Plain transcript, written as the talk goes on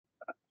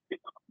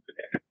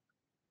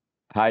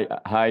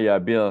Hi,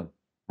 Bill.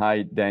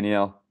 Hi,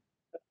 Daniel.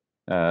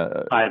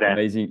 Hi there.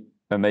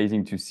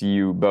 Amazing to see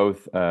you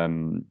both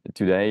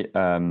today.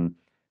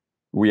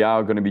 We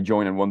are going to be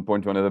joined at one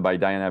point or another by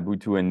Diana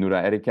Buttu and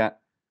Noura Erakat,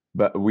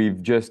 but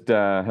we've just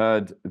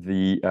heard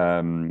the,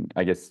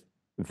 I guess,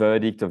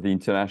 verdict of the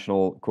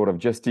International Court of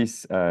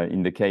Justice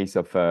in the case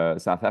of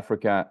South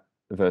Africa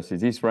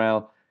versus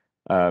Israel.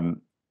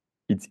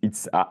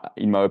 It's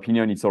in my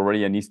opinion, it's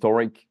already an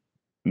historic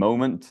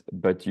moment,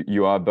 but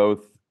you are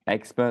both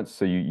experts,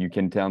 so you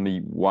can tell me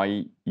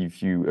why,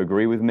 if you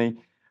agree with me.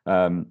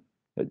 Um,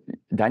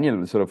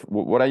 Daniel, sort of,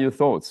 what are your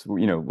thoughts?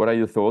 What are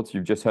your thoughts?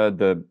 You've just heard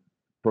the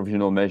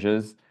provisional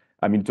measures.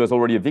 I mean, it was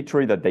already a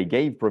victory that they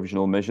gave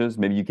provisional measures.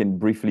 Maybe you can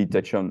briefly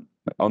touch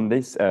on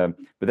this. But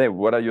then,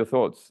 what are your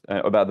thoughts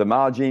about the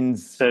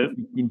margins, So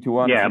 15 to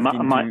 1, yeah,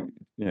 15 to,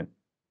 yeah,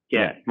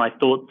 yeah. my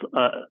thoughts.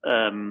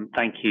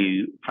 Thank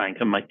you, Frank.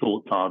 And my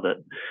thoughts are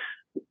that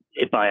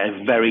by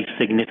a very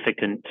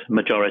significant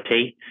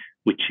majority,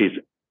 which is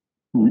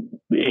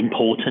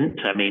important.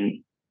 I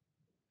mean,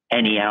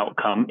 any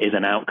outcome is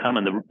an outcome,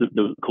 and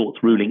the court's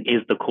ruling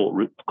is the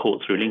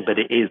court's ruling, but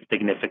it is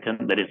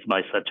significant that it's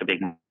by such a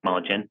big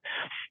margin.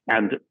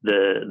 And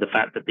the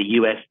fact that the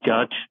U.S.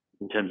 judge,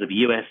 in terms of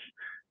U.S.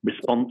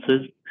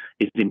 responses,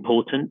 is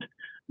important.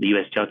 The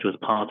U.S. judge was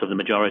part of the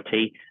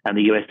majority, and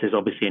the U.S. is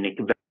obviously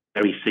a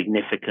very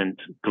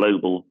significant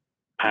global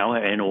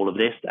power in all of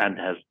this, and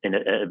has been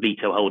a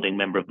veto-holding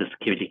member of the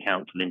Security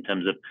Council in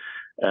terms of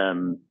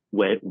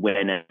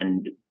when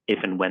and if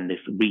and when this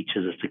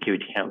reaches a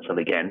Security Council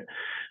again.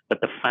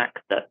 But the fact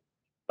that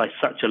by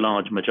such a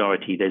large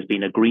majority there's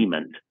been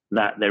agreement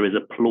that there is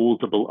a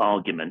plausible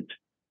argument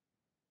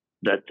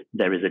that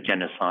there is a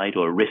genocide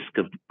or a risk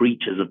of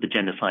breaches of the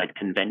Genocide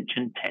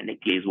Convention,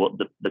 technically is what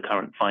the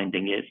current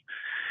finding is,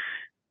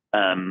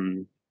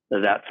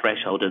 that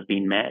threshold has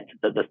been met,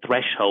 that the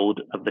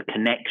threshold of the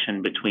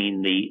connection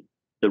between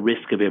the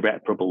risk of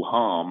irreparable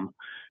harm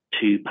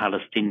to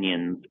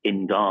Palestinians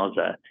in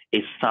Gaza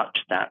is such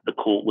that the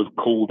court was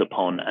called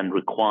upon and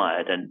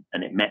required, and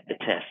it met the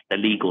test, the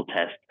legal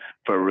test,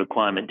 for a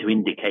requirement to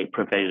indicate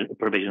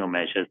provisional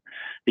measures.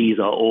 These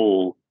are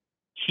all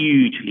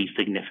hugely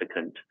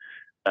significant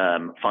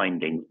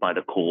findings by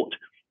the court,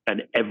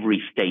 and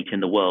every state in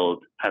the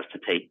world has to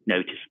take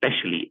note,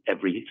 especially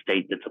every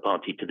state that's a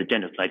party to the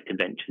Genocide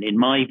Convention. In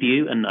my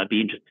view, and I'd be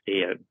interested to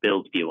hear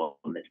Bill's view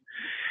on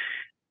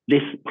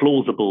this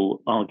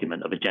plausible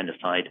argument of a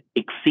genocide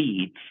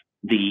exceeds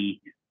the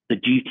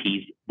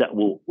duties that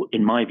will,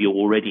 in my view,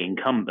 already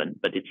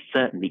incumbent, but it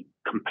certainly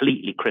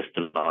completely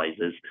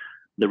crystallizes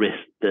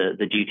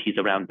the duties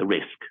around the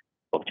risk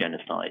of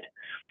genocide.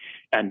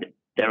 And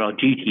there are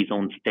duties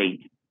on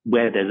states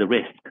where there's a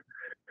risk,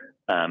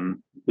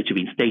 which have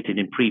been stated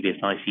in previous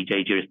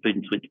ICJ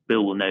jurisprudence, which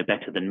Bill will know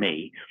better than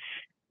me,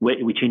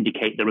 which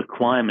indicate the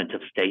requirement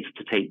of states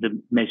to take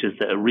the measures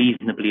that are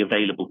reasonably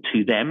available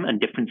to them, and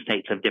different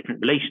states have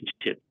different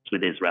relationships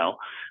with Israel,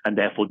 and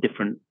therefore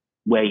different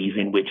ways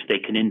in which they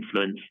can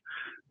influence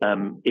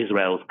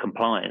Israel's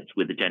compliance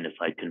with the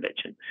Genocide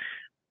Convention.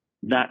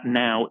 That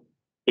now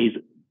is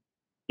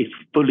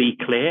fully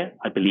clear.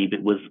 I believe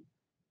it was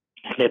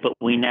clear, but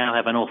we now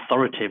have an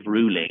authoritative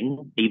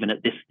ruling, even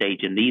at this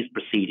stage in these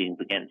proceedings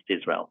against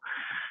Israel,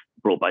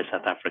 brought by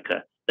South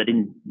Africa, that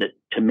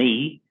to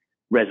me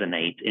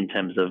resonate in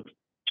terms of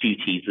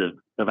duties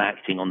of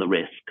acting on the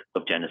risk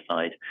of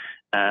genocide,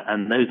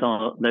 and those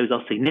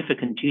are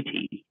significant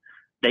duties.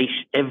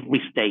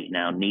 Every state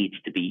now needs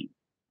to be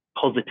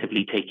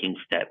positively taking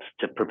steps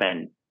to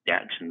prevent the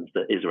actions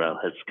that Israel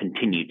has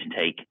continued to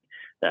take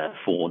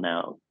for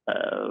now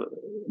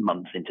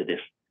months into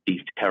these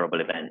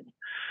terrible events.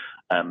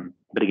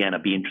 But again,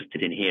 I'd be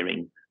interested in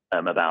hearing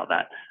about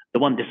that. The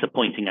one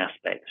disappointing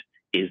aspect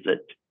is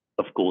that,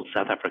 of course,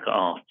 South Africa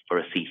asked for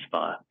a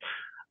ceasefire.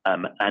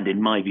 And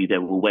in my view,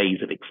 there were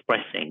ways of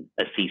expressing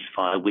a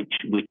ceasefire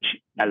which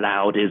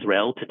allowed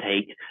Israel to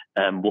take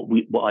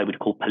what I would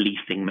call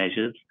policing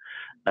measures,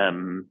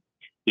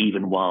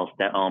 even whilst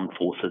their armed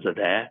forces are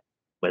there,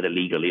 whether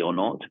legally or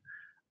not,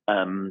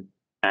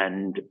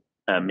 and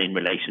in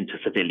relation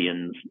to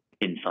civilians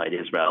inside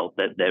Israel,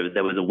 that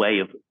there was a way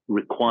of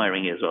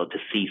requiring Israel to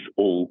cease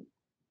all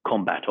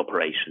combat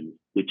operations,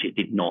 which it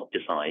did not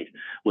decide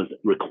was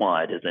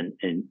required as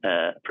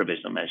a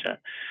provisional measure.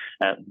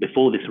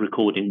 Before this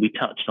recording, we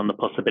touched on the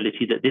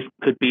possibility that this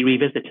could be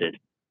revisited.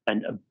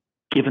 And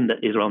given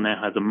that Israel now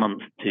has a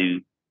month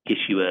to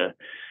issue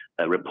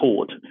a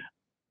report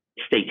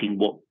stating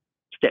what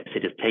steps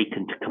it has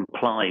taken to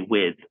comply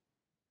with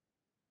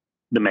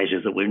the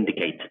measures that were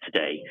indicated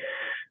today,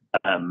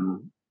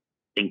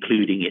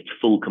 including its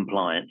full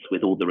compliance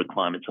with all the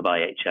requirements of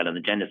IHL and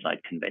the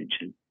Genocide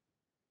Convention,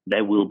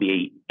 there will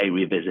be a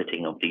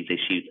revisiting of these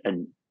issues,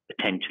 and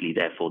potentially,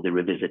 therefore, the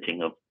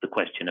revisiting of the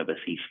question of a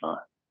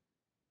ceasefire.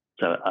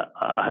 So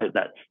I hope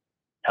that's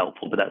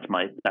helpful, but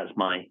that's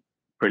my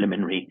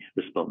preliminary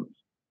response.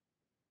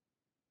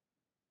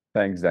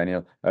 Thanks,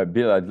 Daniel.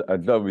 Bill,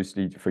 I'd love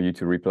obviously for you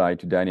to reply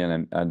to Daniel,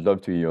 and I'd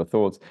love to hear your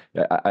thoughts.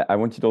 I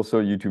wanted also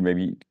you to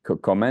maybe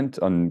comment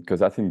on,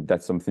 because I think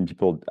that's something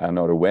people are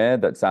not aware,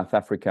 that South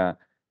Africa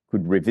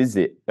could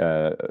revisit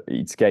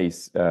its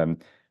case.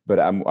 But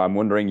I'm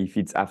wondering if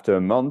it's after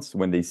months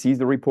when they seize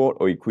the report,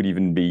 or it could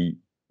even be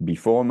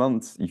before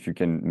months. If you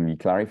can maybe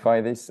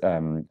clarify this.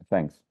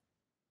 Thanks.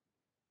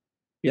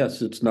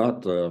 Yes, it's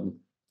not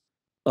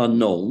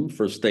unknown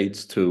for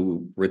states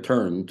to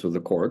return to the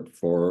court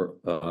for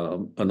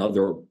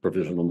another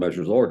provisional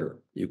measures order.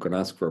 You can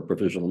ask for a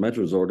provisional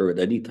measures order at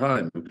any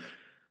time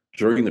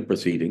during the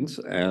proceedings,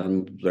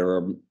 and there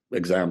are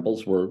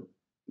examples where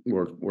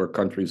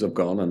countries have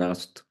gone and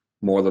asked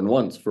more than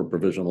once for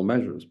provisional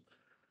measures.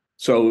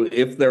 So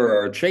if there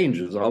are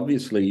changes,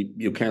 obviously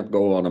you can't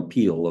go on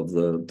appeal of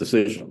the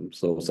decision.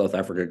 So South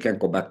Africa can't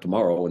go back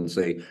tomorrow and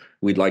say,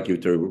 we'd like you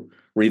to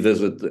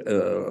revisit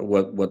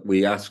what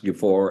we asked you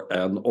for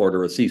and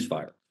order a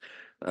ceasefire.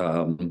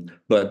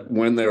 But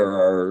when there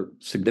are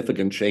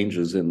significant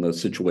changes in the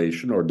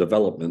situation or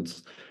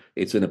developments,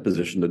 it's in a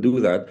position to do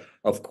that.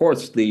 Of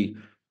course, this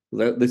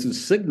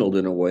is signaled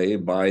in a way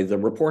by the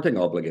reporting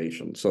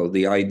obligation. So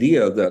the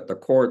idea that the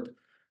court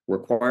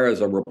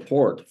requires a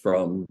report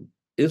from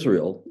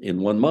Israel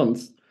in 1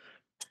 month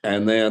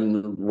and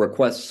then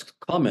requests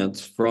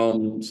comments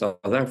from South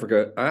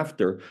Africa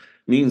after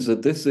means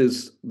that this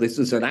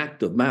is an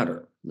active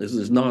matter. This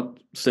is not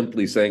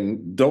simply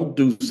saying don't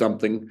do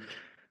something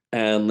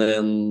and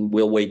then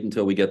we'll wait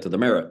until we get to the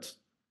merits.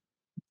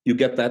 You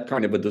get that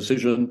kind of a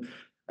decision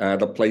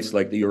at a place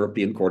like the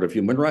European Court of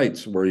Human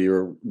Rights,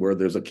 where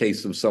there's a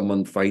case of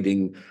someone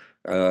fighting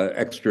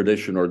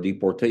extradition or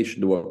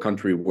deportation to a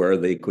country where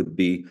they could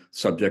be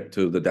subject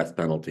to the death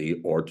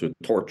penalty or to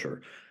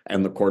torture.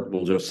 And the court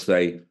will just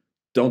say,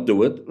 don't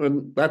do it,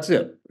 and that's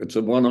it. It's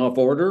a one-off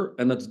order,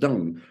 and it's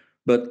done.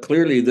 But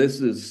clearly,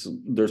 there's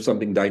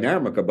something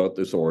dynamic about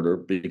this order,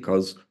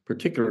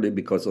 particularly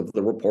because of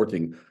the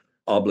reporting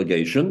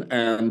obligation.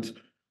 And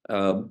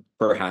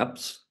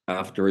perhaps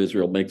after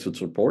Israel makes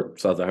its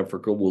report, South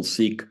Africa will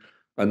seek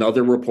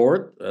another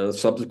report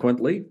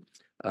subsequently.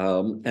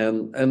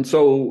 And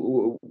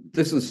so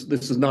this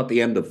is not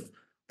the end of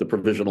the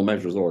provisional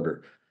measures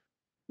order.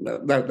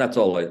 That's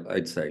all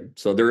I'd say.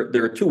 So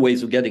there are two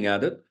ways of getting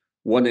at it.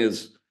 One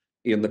is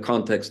in the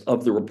context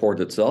of the report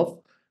itself,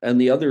 and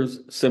the other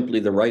is simply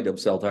the right of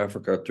South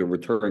Africa to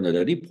return at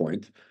any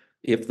point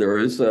if there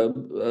is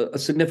a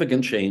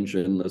significant change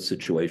in the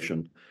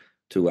situation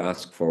to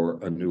ask for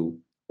a new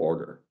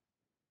order.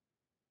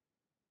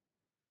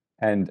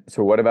 And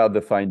so, what about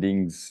the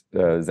findings?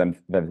 Well, I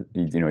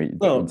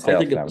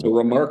think it's a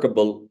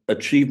remarkable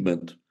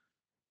achievement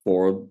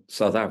for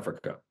South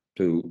Africa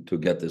to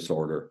get this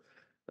order.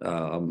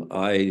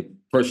 I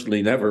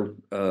personally never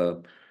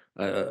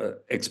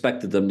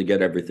expected them to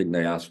get everything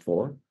they asked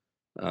for,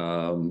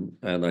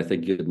 and I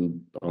think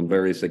on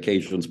various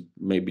occasions,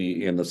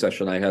 maybe in the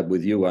session I had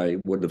with you, I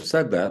would have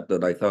said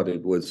that I thought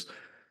it was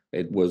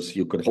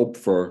you could hope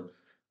for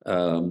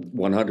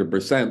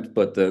 100%,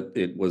 but that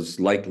it was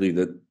likely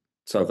that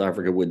South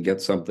Africa would get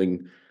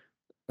something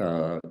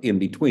in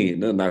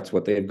between, and that's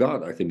what they've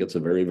got. I think it's a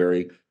very,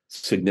 very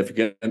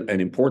significant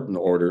and important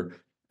order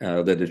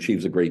that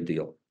achieves a great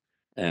deal,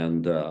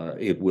 and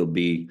it will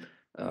be.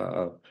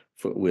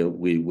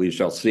 We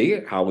shall see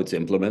how it's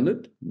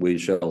implemented. We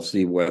shall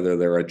see whether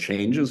there are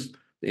changes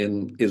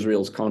in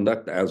Israel's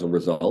conduct as a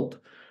result.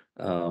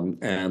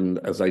 And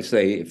as I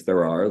say, if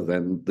there are,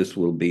 then this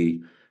will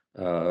be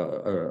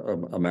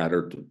a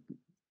matter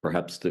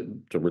perhaps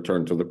to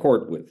return to the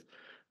court with.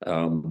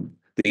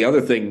 The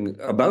other thing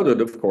about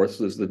it, of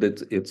course, is that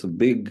it's a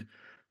big,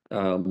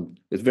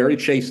 it's very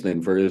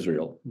chastening for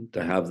Israel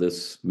to have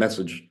this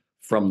message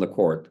from the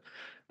court.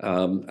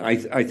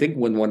 I think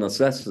when one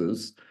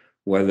assesses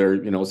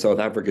whether South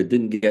Africa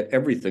didn't get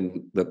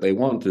everything that they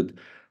wanted,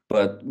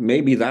 but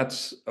maybe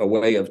that's a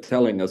way of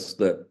telling us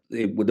that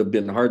it would have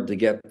been hard to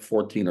get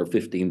 14 or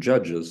 15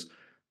 judges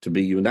to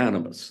be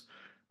unanimous.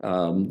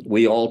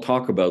 We all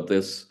talk about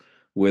this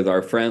with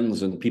our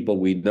friends and people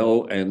we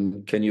know,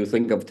 and can you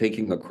think of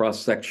taking a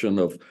cross-section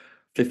of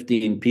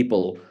 15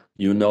 people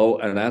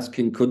and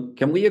asking,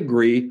 can we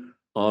agree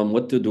on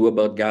what to do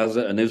about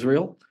Gaza and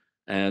Israel?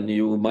 And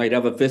you might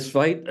have a fist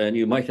fight, and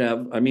you might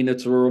have,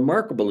 it's a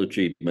remarkable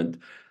achievement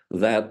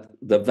that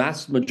the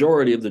vast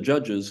majority of the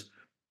judges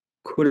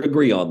could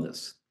agree on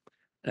this,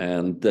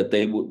 and that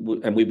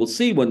and we will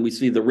see when we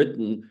see the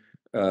written,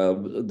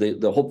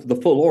 the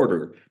full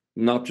order,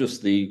 not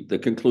just the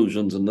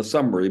conclusions and the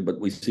summary, but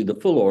we see the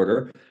full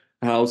order,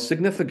 how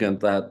significant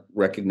that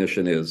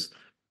recognition is.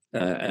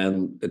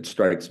 And it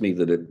strikes me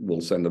that it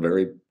will send a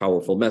very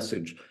powerful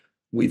message.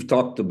 We've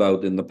talked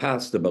about in the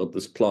past about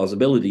this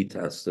plausibility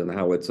test and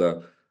how it's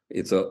a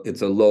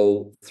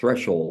low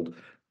threshold,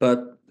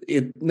 but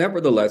it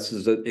nevertheless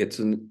it's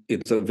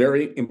a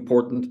very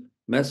important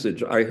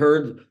message. I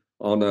heard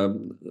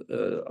on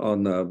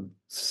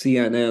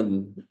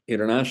CNN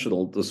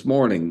International this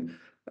morning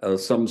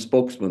some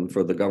spokesman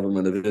for the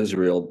government of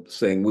Israel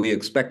saying we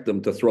expect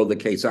them to throw the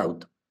case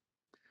out.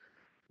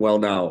 well,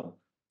 now,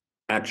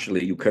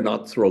 actually, you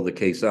cannot throw the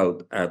case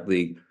out at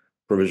the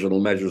provisional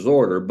measures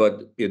order,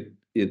 but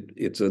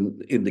it's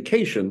an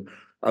indication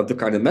of the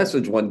kind of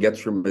message one gets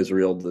from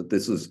Israel that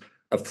this is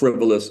a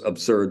frivolous,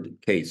 absurd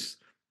case.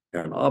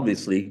 And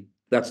obviously,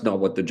 that's not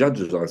what the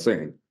judges are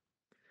saying.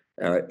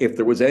 If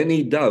there was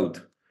any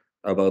doubt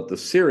about the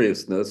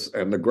seriousness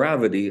and the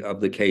gravity of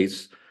the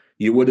case,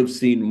 you would have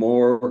seen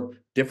more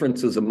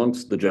differences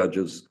amongst the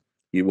judges.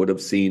 You would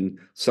have seen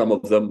some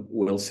of them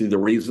will see the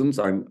reasons.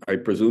 I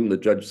presume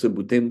that Judge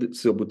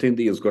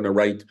Silbutindi is going to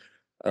write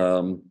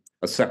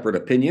a separate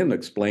opinion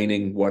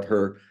explaining what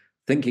her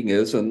thinking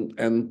is,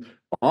 and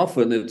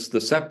often it's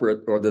the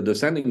separate or the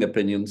dissenting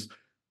opinions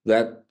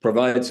that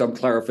provide some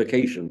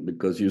clarification,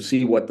 because you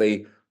see what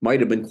they might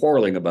have been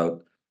quarreling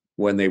about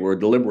when they were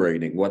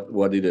deliberating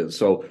what it is.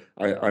 So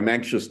I'm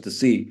anxious to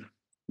see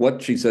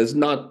what she says,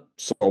 not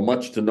so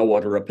much to know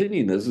what her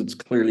opinion is. It's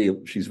clearly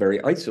she's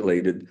very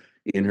isolated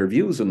in her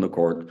views in the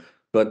court,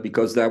 but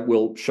because that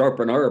will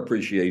sharpen our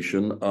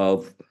appreciation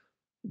of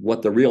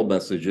what the real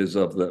message is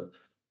of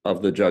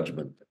the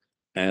judgment.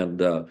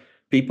 And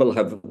people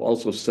have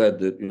also said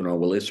that,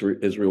 well,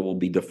 Israel will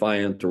be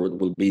defiant or it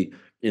will be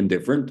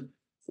indifferent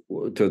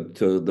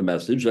to the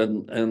message,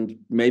 and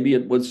maybe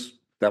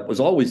that was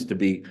always to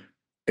be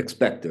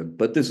expected.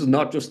 But this is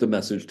not just a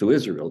message to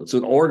Israel; it's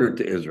an order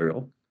to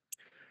Israel,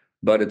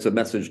 but it's a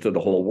message to the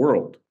whole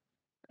world,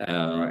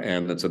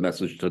 and it's a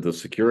message to the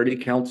Security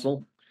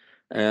Council.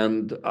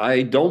 And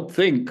I don't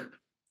think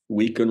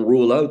we can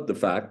rule out the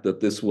fact that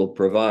this will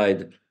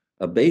provide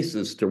a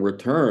basis to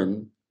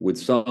return with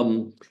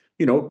some,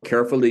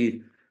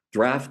 carefully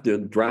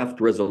drafted draft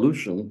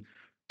resolution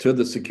to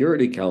the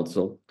Security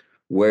Council,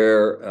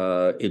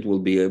 where it will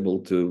be able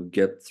to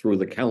get through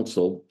the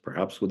council,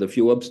 perhaps with a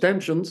few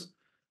abstentions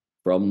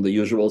from the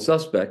usual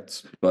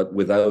suspects, but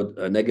without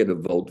a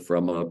negative vote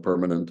from a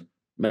permanent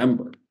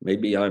member.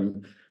 Maybe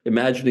I'm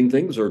imagining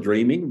things or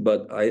dreaming,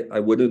 but I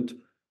wouldn't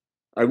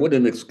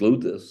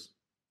exclude this.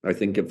 I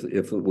think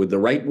if with the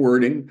right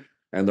wording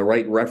and the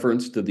right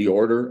reference to the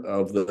order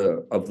of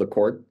the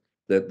court,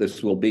 that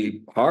this will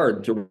be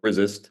hard to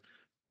resist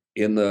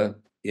in the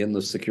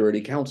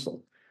Security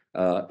Council.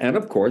 And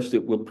of course,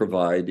 it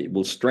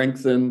will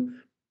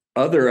strengthen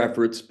other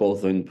efforts,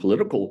 both in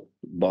political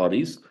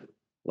bodies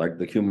like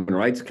the Human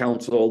Rights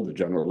Council, the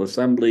General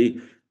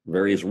Assembly,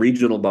 various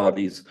regional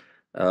bodies,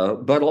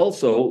 but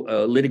also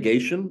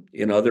litigation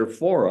in other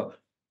fora,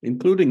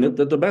 including at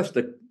the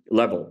domestic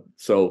level.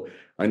 So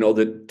I know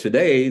that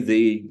today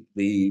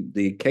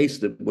the case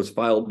that was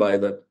filed by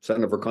the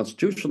Center for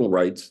Constitutional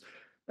Rights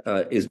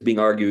is being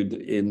argued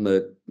in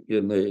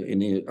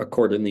a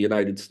court in the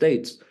United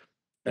States.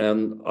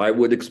 And I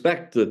would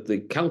expect that the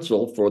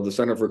Council for the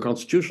Center for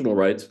Constitutional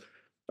Rights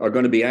are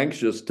going to be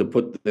anxious to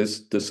put this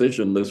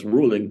decision, this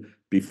ruling,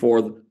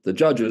 before the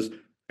judges,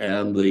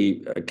 and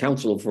the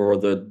counsel for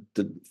the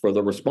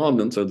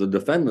respondents or the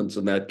defendants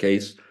in that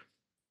case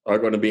are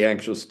going to be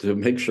anxious to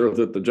make sure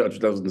that the judge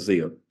doesn't see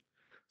it.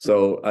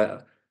 So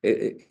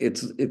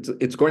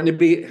it's going to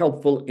be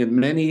helpful in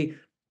many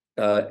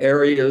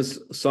areas,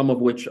 some of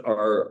which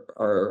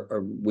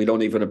are we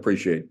don't even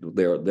appreciate.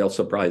 They'll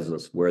surprise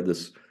us where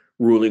this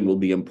ruling will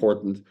be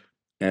important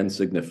and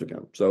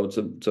significant. So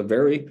it's a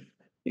very,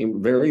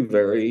 very,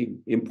 very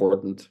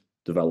important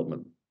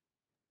development.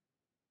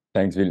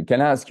 Thanks, Will. Can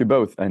I ask you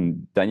both?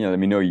 And Daniel, let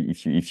me know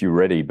if you're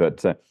ready.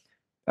 But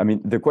I mean,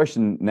 the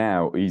question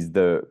now is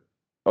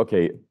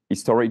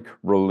historic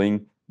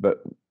ruling,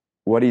 but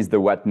what is the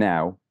what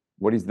now?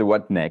 What is the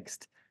what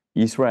next?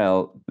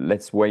 Israel,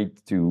 let's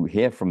wait to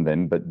hear from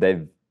them, but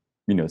they've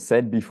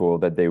said before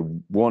that they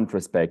won't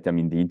respect. I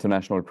mean, the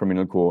International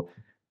Criminal Court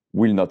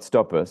will not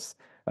stop us,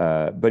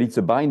 but it's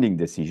a binding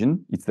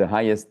decision. It's the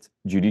highest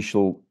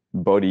judicial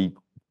body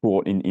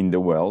court in the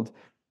world.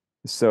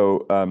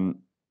 So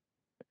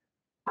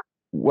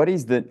what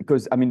is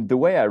because I mean, the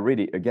way I read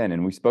it again,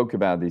 and we spoke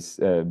about this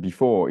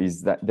before,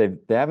 is that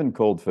they haven't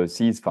called for a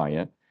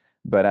ceasefire,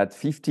 but at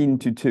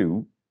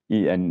 15-2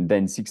 and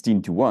then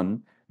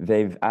 16-1,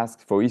 they've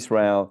asked for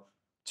Israel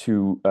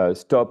to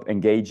stop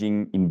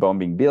engaging in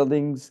bombing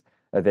buildings.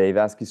 They've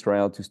asked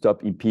Israel to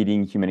stop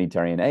impeding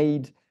humanitarian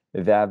aid.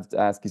 They've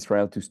asked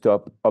Israel to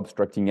stop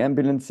obstructing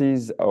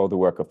ambulances or the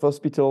work of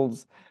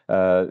hospitals.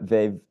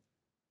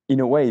 In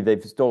a way,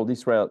 they've told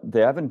Israel, they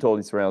haven't told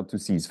Israel to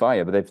cease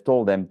fire, but they've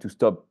told them to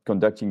stop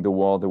conducting the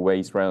war the way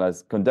Israel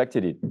has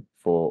conducted it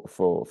for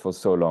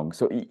so long.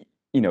 So,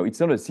 it's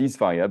not a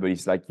ceasefire, but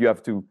it's like you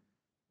have to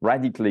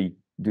radically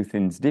do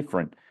things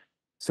different.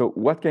 So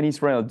what can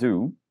Israel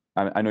do?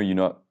 I know you're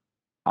not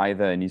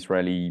either an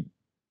Israeli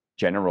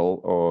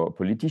general or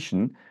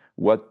politician.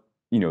 What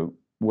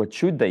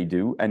should they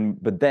do?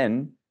 But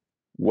then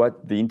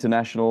what the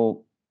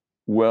international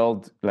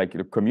world, like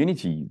the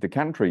community, the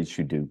countries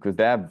should do, because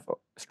they have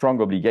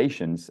strong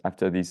obligations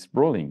after this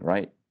ruling,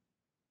 right?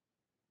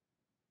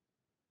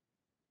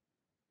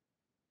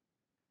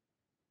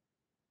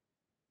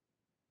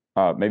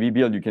 Maybe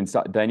Bill, you can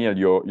start. Daniel,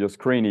 your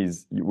screen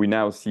is. We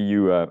now see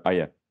you.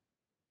 Yeah,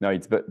 no,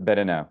 it's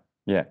better now.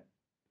 Yeah.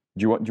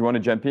 Do you want to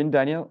jump in,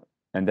 Daniel?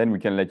 And then we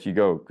can let you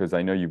go, because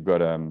I know you've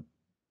got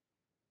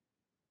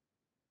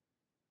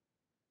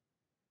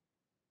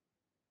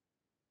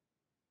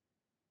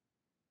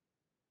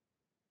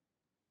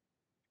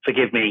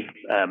Forgive me.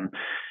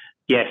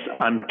 Yes,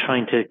 I'm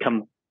trying to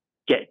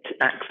get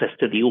access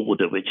to the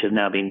order, which has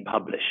now been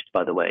published,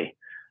 by the way.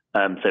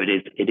 So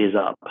it is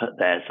up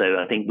there. So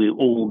I think we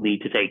all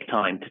need to take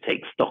time to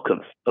take stock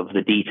of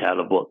the detail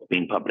of what's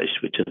been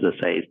published, which, as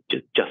I say,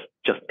 is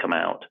just come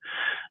out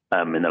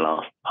in the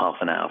last half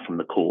an hour from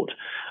the court.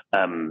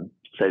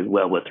 So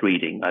well worth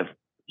reading. I've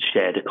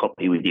shared a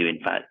copy with you, in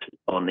fact,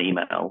 on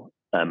email,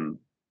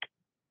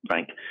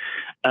 Frank.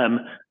 Well,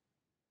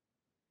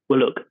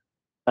 look,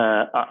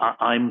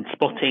 I'm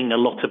spotting a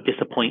lot of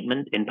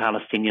disappointment in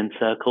Palestinian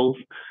circles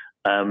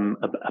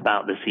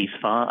about the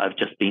ceasefire. I've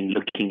just been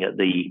looking at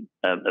the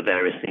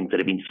various things that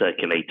have been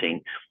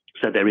circulating.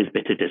 So there is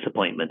bitter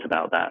disappointment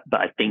about that.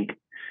 But I think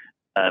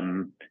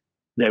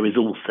there is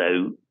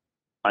also,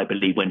 I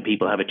believe, when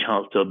people have a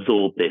chance to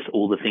absorb this,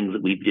 all the things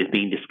that we've just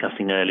been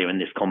discussing earlier in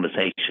this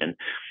conversation,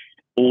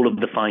 all of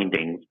the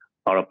findings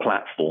are a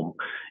platform.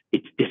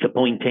 It's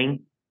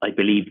disappointing. I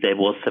believe there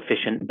was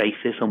sufficient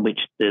basis on which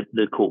the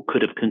court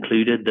could have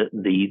concluded that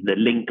the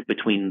link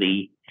between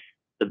the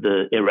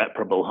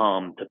irreparable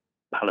harm to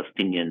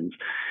Palestinians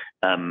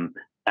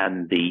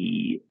and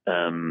the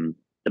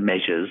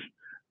measures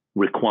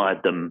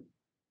required them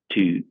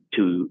to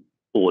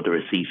order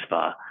a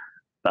ceasefire.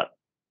 But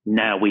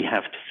now we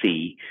have to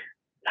see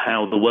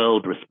how the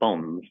world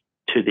responds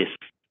to this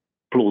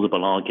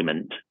plausible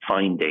argument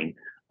finding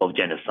of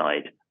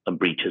genocide and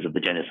breaches of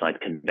the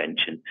Genocide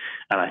Convention.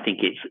 And I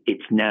think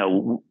it's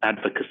now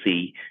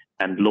advocacy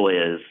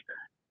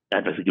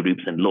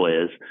groups and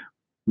lawyers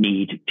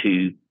need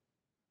to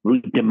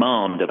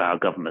demand of our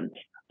governments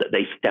that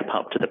they step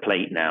up to the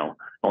plate now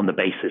on the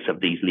basis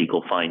of these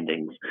legal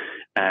findings.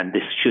 And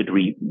this should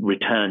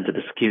return to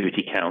the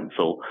Security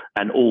Council,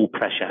 and all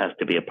pressure has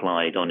to be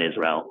applied on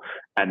Israel.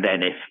 And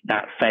then if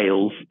that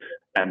fails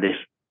and these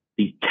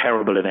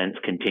terrible events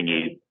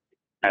continue,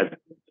 as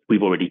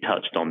we've already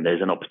touched on,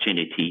 there's an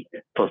opportunity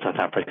for South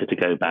Africa to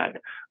go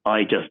back.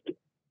 I just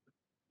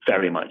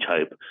very much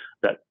hope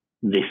that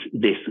this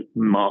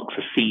marks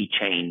a sea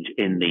change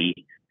in the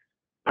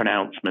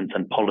pronouncements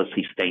and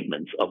policy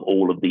statements of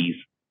all of these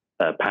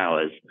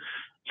powers,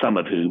 some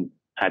of whom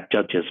had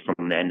judges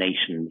from their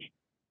nations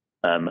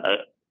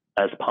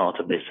as part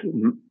of this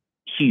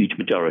huge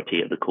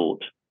majority at the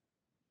court.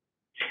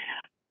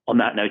 On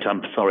that note,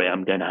 I'm sorry,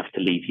 I'm going to have to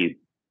leave you.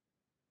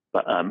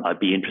 But I'd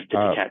be interested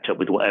to catch up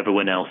with what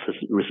everyone else has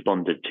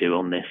responded to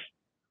on this.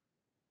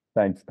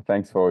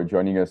 Thanks for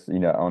joining us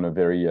on a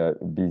very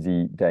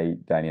busy day,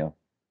 Daniel.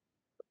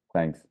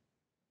 Thanks.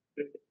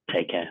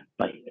 Take care.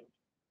 Bye.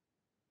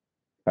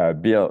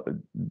 Bill,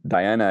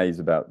 Diana is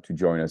about to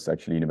join us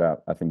actually in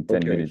about, I think,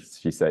 10 minutes,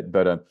 she said.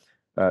 But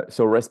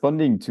so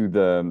responding to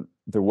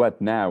the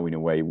what now, in a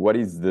way, what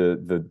is the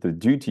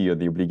duty or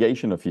the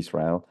obligation of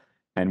Israel,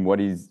 and what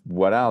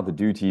are the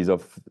duties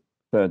of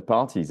third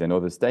parties and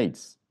other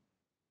states?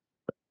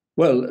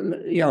 Well,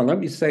 yeah, let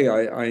me say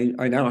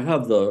I now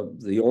have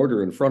the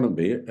order in front of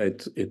me.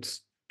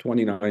 It's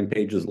 29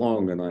 pages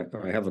long, and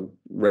I haven't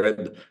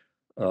read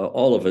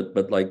all of it,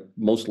 but like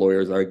most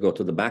lawyers, I go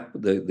to the back,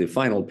 the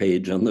final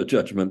page on the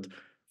judgment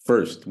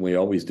first. We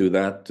always do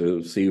that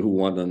to see who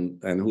won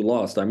and who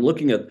lost. I'm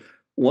looking at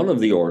one of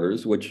the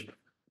orders, which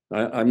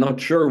I'm not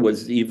sure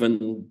was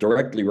even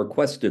directly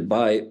requested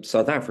by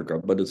South Africa,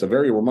 but it's a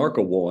very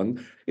remarkable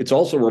one. It's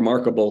also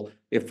remarkable,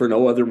 if for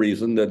no other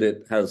reason, that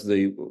it has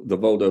the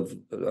vote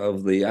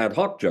of the ad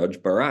hoc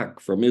judge, Barak,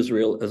 from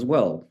Israel as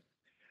well.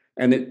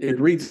 And it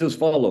reads as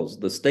follows: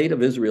 the state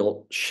of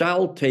Israel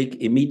shall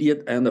take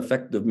immediate and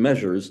effective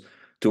measures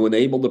to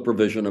enable the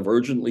provision of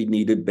urgently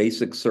needed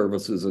basic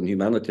services and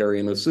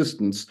humanitarian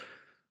assistance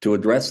to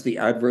address the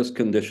adverse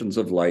conditions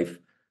of life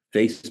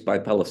faced by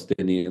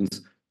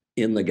Palestinians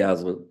in the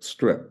Gaza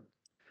Strip.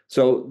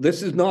 So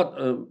this is not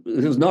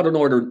an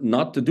order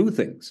not to do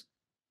things.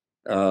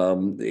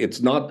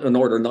 It's not an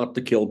order not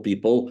to kill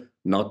people,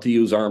 not to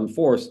use armed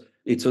force.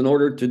 It's an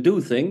order to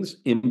do things.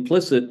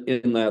 Implicit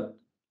in that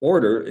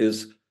order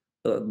is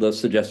the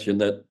suggestion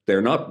that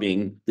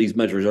these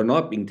measures are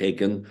not being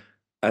taken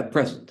at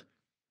present.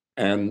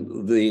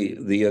 And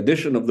the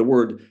addition of the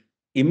word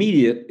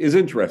immediate is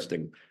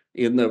interesting.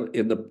 In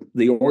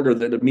the order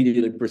that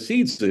immediately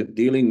precedes it,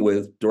 dealing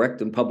with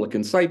direct and public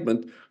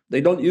incitement,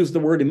 they don't use the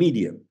word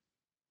immediate.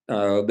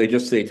 They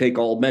just say take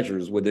all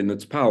measures within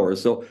its power.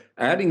 So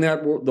adding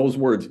those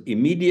words,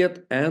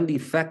 immediate and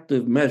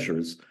effective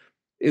measures,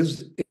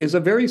 is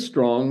a very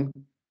strong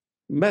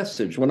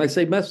message. When I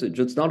say message,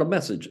 it's not a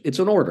message, it's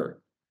an order.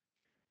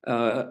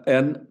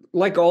 And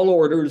like all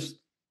orders,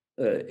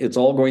 it's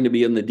all going to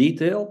be in the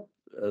detail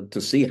to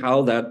see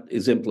how that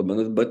is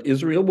implemented. But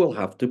Israel will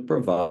have to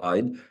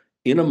provide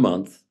in a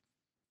month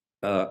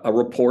a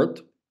report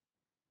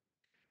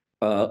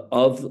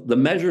of the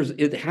measures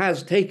it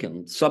has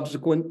taken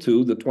subsequent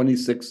to the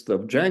 26th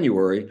of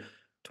January,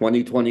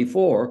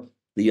 2024,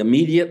 the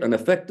immediate and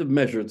effective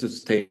measures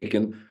it's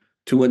taken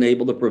to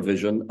enable the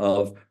provision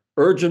of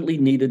urgently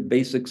needed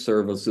basic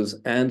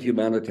services and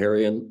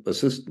humanitarian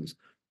assistance.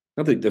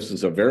 I think this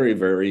is a very,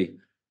 very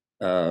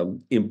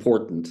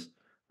important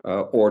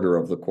order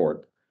of the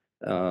court.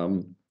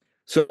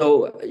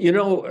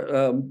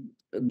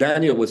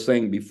 Daniel was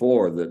saying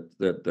before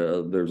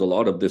that there's a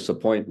lot of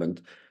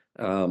disappointment.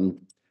 I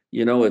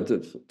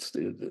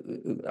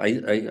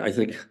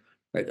think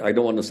I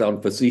don't want to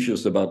sound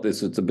facetious about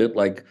this. It's a bit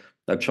like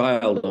a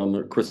child on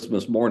a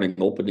Christmas morning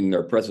opening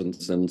their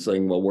presents and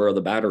saying, "Well, where are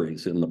the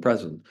batteries in the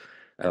present?"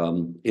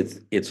 This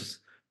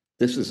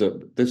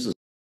is.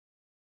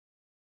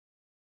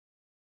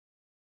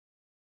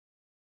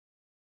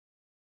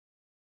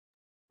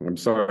 I'm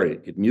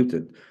sorry, it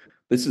muted.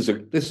 This is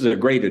a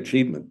great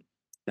achievement,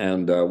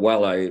 and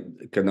while I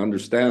can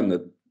understand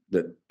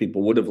that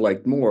people would have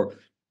liked more,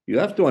 you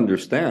have to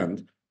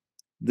understand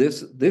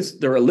this.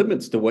 There are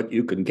limits to what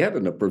you can get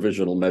in a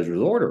provisional measures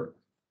order.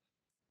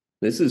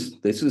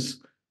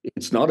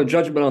 It's not a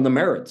judgment on the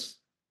merits.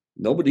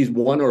 Nobody's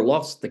won or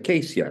lost the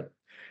case yet,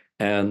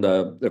 and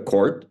the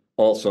court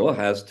also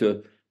has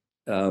to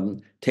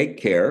take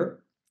care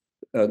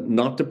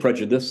not to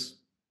prejudice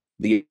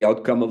the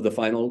outcome of the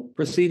final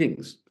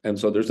proceedings. And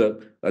so there's a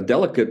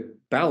delicate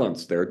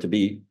balance there to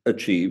be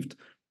achieved.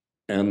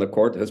 And the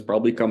court has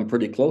probably come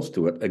pretty close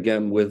to it,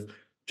 again, with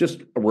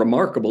just a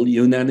remarkable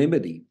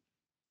unanimity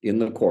in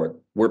the court.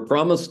 We're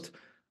promised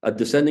a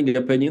dissenting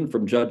opinion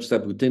from Judge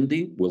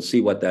Sebutindi. We'll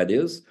see what that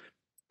is.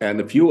 And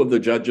a few of the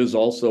judges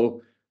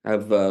also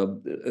have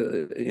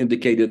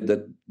indicated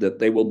that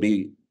they will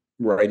be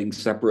writing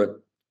separate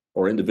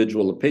or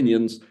individual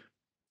opinions.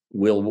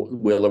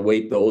 We'll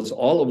await those.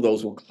 All of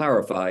those will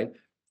clarify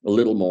a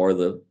little more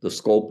the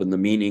scope and the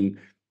meaning,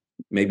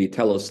 maybe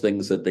tell us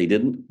things that they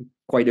didn't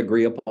quite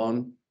agree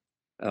upon.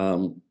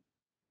 What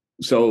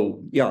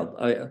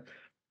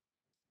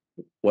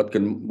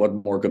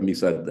more can be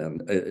said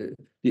then?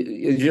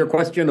 Is your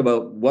question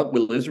about what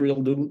will Israel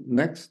do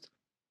next?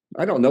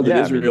 I don't know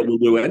that Israel will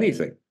do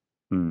anything.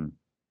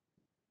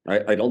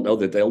 I don't know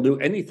that they'll do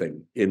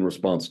anything in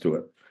response to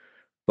it.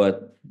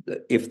 But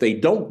if they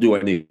don't do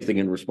anything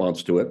in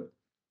response to it,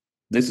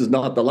 this is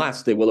not the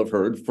last they will have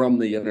heard from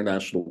the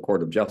International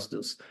Court of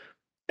Justice.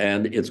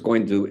 And it's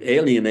going to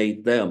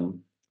alienate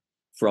them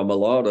from a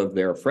lot of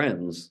their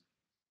friends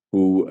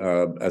who,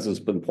 as has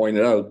been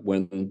pointed out,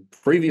 when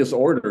previous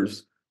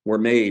orders were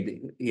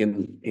made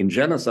in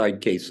genocide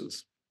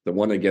cases, the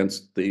one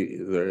against the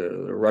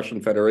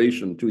Russian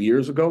Federation 2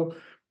 years ago,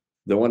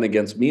 the one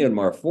against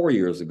Myanmar 4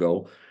 years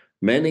ago,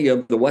 many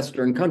of the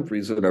Western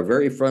countries that are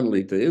very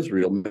friendly to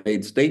Israel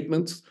made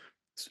statements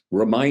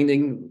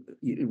reminding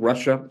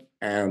Russia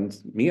and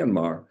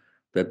Myanmar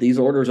that these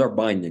orders are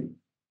binding.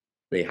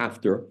 They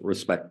have to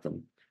respect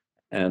them.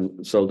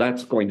 And so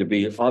that's going to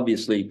be,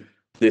 obviously,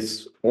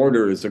 this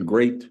order is a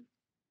great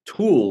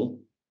tool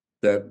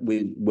that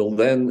we will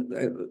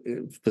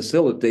then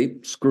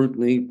facilitate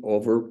scrutiny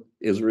over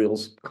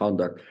Israel's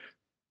conduct.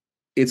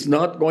 It's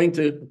not going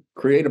to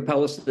create a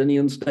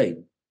Palestinian state.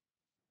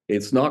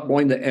 It's not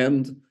going to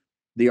end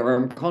the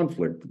armed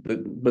conflict.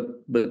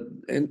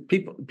 And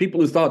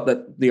people who thought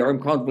that the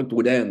armed conflict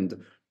would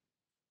end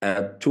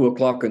at 2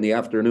 o'clock in the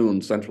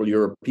afternoon, Central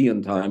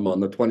European time,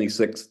 on the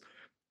 26th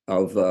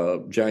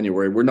of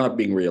January, we're not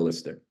being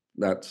realistic.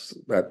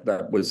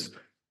 That was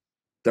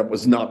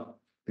not.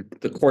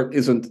 The court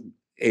isn't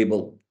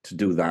able to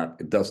do that.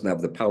 It doesn't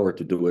have the power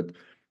to do it,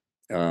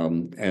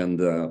 and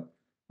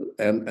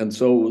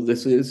so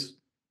this is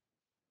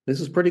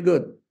pretty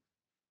good.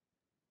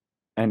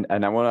 And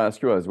I want to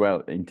ask you as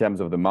well, in terms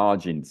of the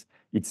margins,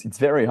 it's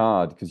very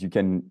hard because you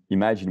can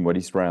imagine what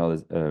Israel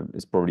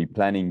is probably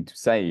planning to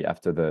say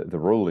after the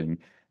ruling.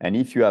 And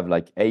if you have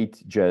like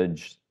 8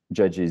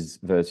 judges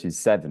versus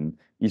 7,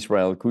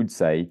 Israel could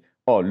say,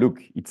 "Oh,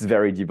 look, it's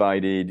very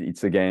divided.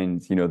 It's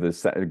against,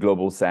 the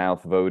global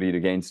South voted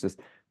against us."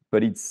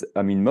 But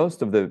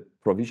most of the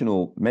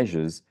provisional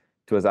measures,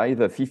 it was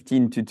either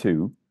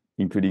 15-2,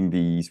 including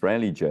the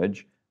Israeli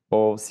judge,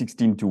 or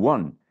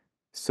 16-1.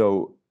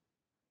 So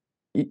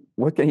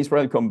what can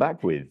Israel come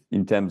back with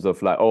in terms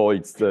of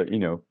it's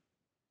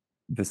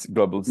this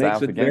global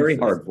South against us? Makes it very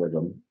hard for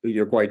them.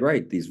 You're quite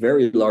right. These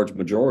very large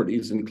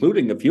majorities,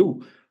 including a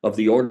few of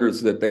the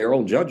orders that their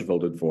own judge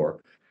voted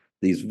for,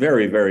 these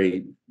very,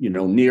 very,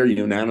 near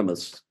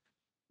unanimous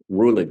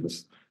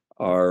rulings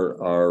are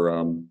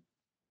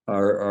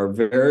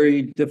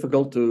very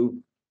difficult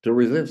to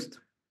resist.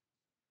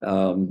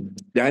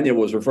 Daniel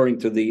was referring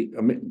to the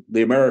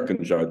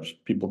American judge.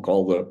 People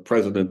call the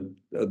president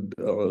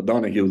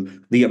Donahue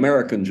the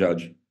American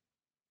judge.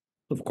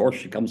 Of course,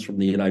 she comes from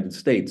the United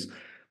States,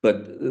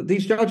 but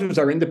these judges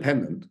are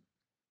independent.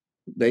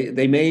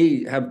 They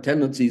may have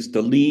tendencies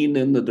to lean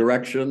in the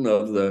direction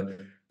of the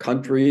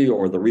country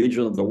or the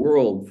region of the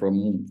world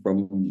from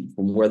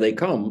where they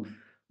come,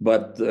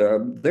 but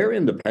they're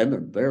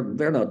independent.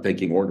 They're not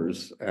taking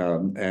orders,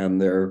 and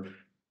they're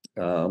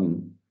I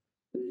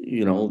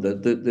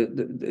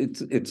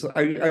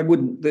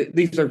wouldn't.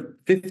 These are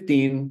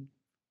 15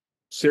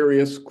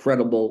 serious,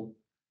 credible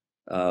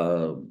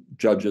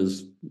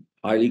judges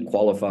highly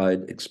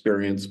qualified,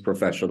 experienced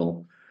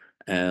professional.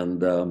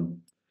 And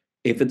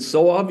if it's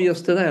so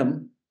obvious to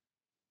them,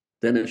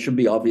 then it should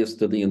be obvious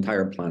to the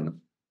entire planet,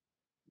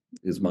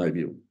 is my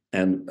view.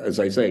 And as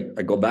I say,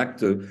 I go back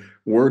to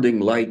wording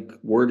like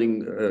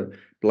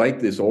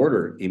this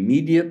order: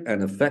 immediate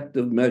and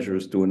effective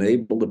measures to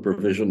enable the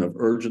provision of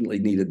urgently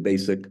needed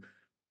basic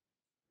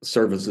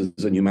services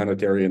and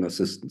humanitarian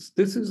assistance.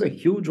 This is a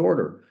huge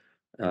order.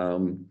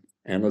 And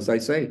as I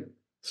say,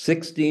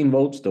 16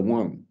 votes to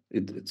 1.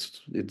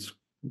 It's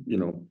you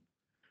know,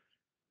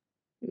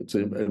 it's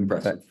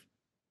impressive.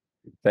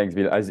 Thanks,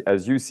 Bill.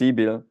 As you see,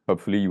 Bill,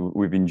 hopefully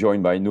we've been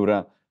joined by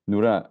Noura.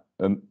 Noura,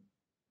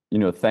 you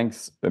know,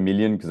 thanks a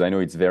million, because I know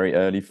it's very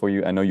early for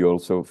you. I know you're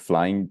also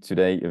flying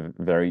today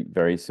very,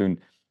 very soon.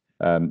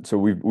 So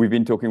we've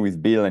been talking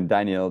with Bill and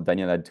Daniel.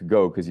 Daniel had to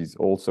go because he's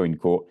also in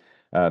court.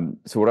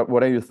 So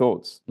what are your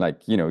thoughts?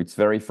 Like, you know, it's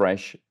very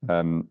fresh.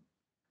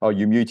 Oh,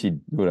 you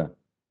muted, Noura.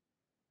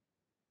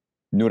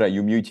 Noura,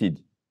 you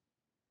muted.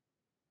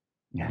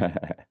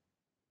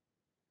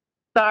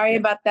 Sorry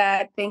about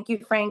that. Thank you,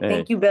 Frank.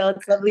 Thank you, Bill.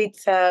 It's lovely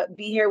to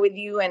be here with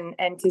you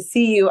and to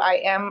see you. I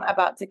am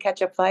about to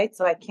catch a flight,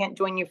 so I can't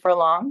join you for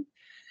long.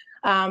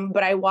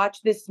 But I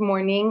watched this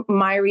morning.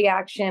 My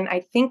reaction,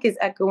 I think, is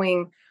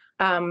echoing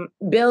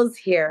Bill's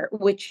here,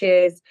 which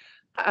is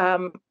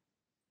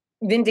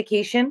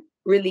vindication,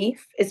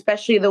 relief,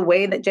 especially the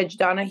way that Judge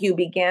Donahue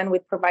began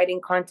with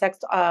providing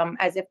context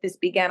as if this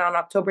began on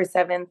October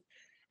 7th,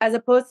 as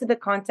opposed to the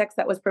context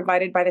that was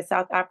provided by the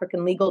South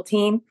African legal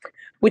team,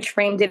 which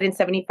framed it in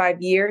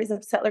 75 years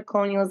of settler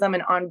colonialism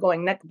and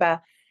ongoing Nakba.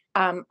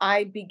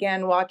 I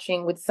began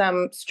watching with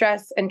some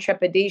stress and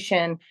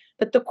trepidation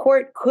that the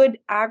court could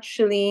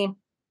actually,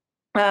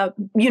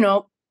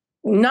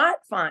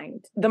 not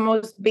find the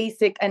most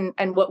basic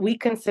and what we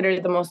consider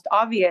the most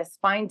obvious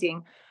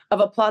finding of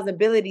a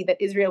plausibility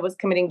that Israel was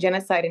committing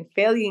genocide and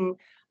failing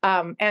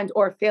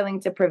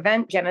to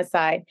prevent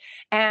genocide.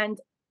 And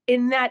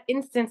in that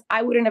instance,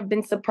 I wouldn't have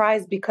been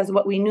surprised, because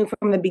what we knew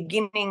from the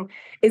beginning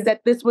is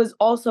that this was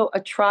also a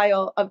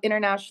trial of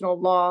international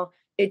law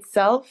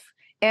itself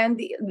and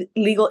the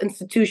legal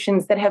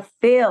institutions that have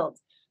failed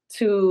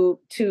to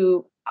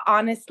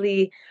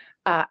honestly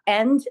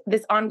end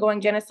this ongoing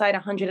genocide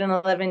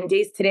 111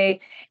 days today,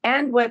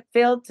 and what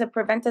failed to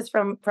prevent us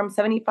from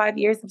 75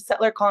 years of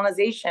settler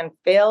colonization,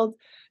 failed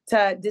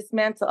to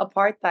dismantle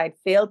apartheid,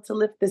 failed to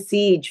lift the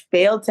siege,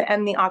 failed to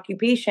end the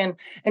occupation.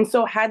 And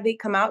so had they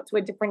come out to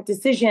a different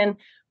decision,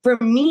 for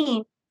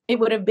me, it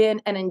would have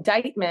been an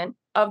indictment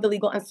of the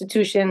legal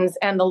institutions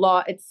and the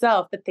law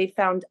itself that they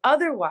found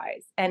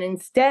otherwise, and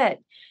instead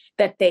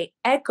that they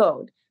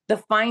echoed the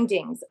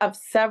findings of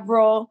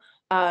several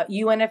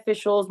UN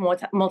officials,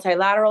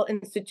 multilateral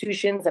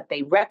institutions, that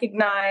they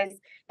recognized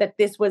that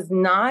this was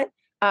not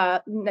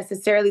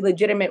necessarily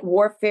legitimate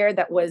warfare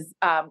that was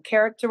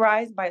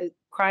characterized by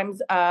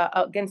crimes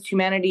against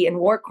humanity and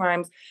war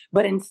crimes,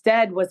 but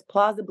instead was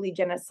plausibly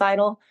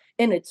genocidal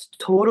in its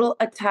total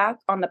attack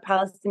on the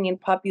Palestinian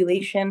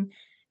population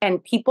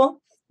and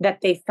people, that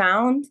they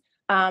found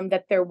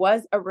that there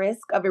was a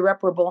risk of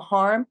irreparable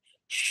harm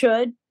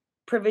should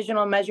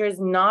provisional measures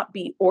not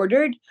be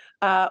ordered,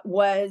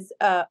 was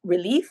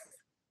relief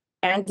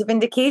and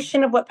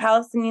vindication of what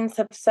Palestinians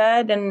have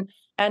said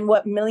and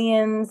what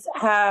millions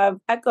have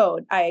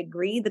echoed. I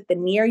agree that the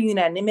near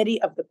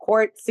unanimity of the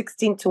court,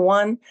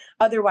 16-1,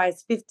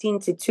 otherwise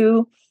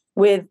 15-2,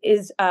 with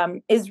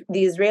the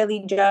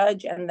Israeli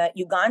judge and the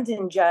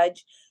Ugandan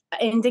judge,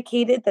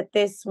 indicated that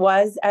this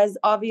was as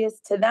obvious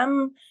to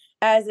them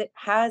as it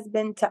has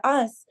been to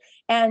us.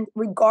 And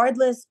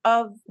regardless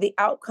of the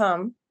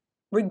outcome,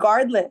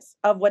 regardless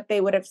of what they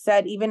would have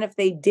said, even if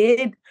they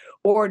did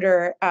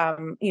order,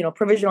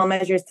 provisional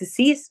measures to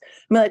cease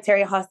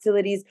military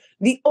hostilities,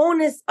 the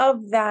onus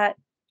of that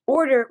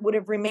order would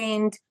have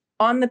remained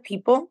on the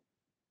people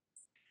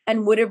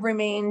and would have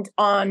remained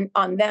on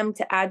them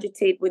to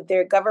agitate with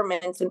their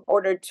governments in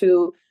order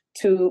to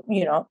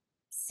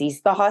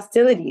cease the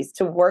hostilities,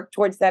 to work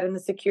towards that in the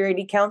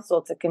Security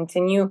Council, to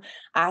continue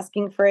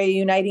asking for a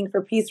Uniting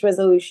for Peace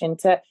resolution,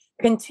 to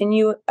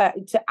continue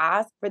to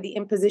ask for the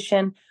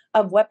imposition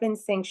of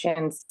weapons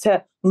sanctions,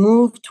 to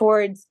move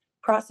towards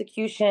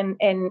prosecution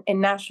in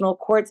national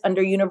courts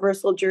under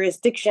universal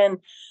jurisdiction.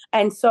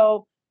 And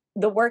so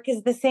the work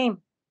is the same.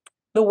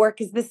 The work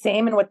is the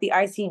same. And what the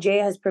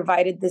ICJ has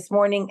provided this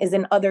morning is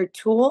another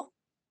tool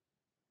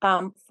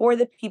for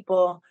the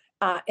people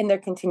in their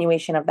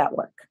continuation of that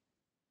work.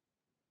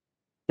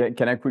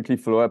 Can I quickly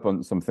follow up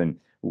on something?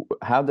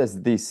 How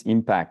does this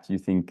impact, you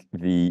think,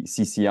 the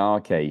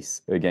CCR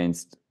case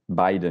against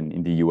Biden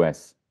in the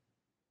US?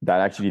 That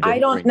actually, I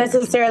don't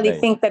necessarily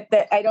think that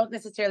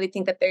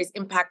there's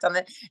impact on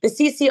the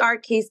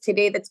CCR case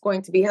today that's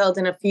going to be held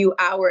in a few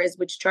hours,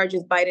 which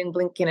charges Biden,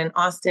 Blinken, and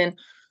Austin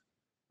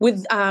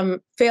with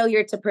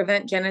failure to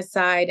prevent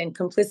genocide and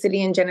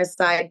complicity in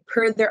genocide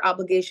per their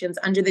obligations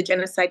under the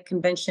Genocide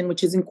Convention,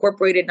 which is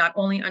incorporated not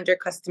only under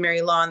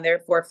customary law and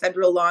therefore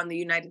federal law in the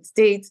United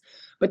States,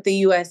 but the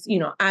U.S.,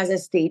 as a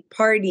state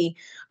party.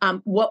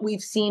 What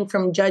we've seen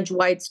from Judge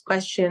White's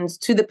questions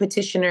to the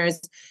petitioners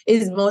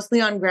is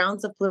mostly on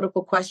grounds of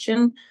political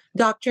question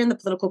doctrine. The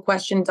political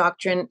question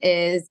doctrine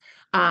is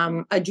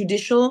a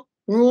judicial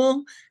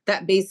rule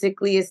that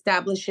basically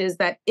establishes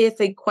that if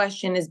a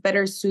question is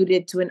better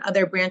suited to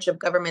another branch of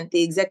government,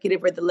 the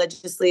executive or the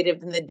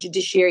legislative, then the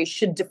judiciary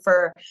should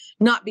defer,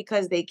 not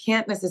because they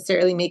can't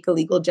necessarily make a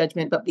legal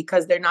judgment, but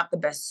because they're not the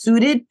best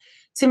suited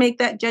to make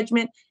that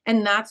judgment.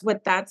 And that's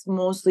what that's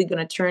mostly going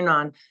to turn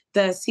on.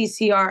 The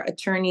CCR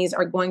attorneys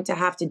are going to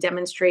have to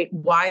demonstrate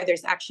why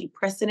there's actually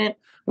precedent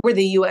where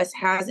the U.S.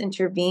 has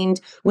intervened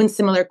when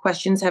similar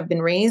questions have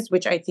been raised,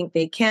 which I think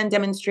they can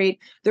demonstrate.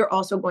 They're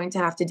also going to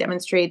have to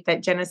demonstrate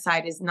that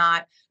genocide is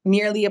not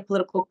merely a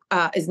political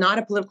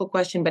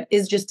question, but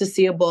is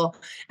justiciable,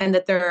 and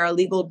that there are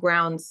legal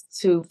grounds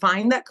to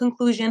find that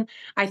conclusion.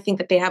 I think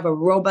that they have a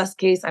robust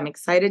case. I'm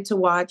excited to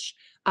watch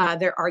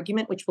their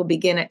argument, which will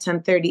begin at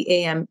 10:30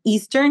 a.m.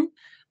 Eastern.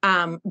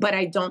 But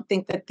I don't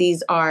think that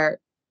these are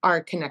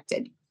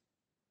connected.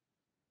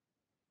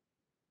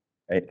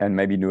 And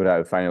maybe Noura,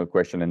 a final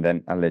question, and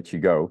then I'll let you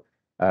go.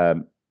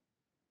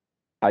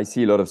 I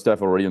see a lot of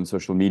stuff already on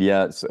social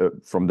media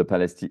from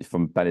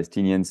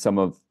Palestinians.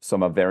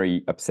 Some are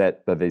very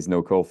upset that there's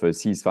no call for a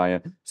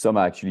ceasefire. Some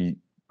are actually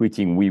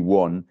tweeting, "We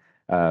won."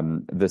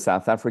 The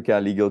South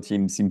Africa legal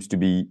team seems to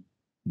be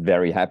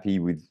very happy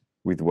with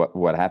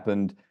what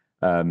happened.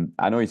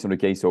 I know it's not a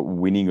case of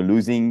winning or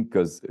losing,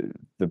 because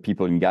the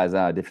people in Gaza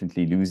are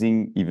definitely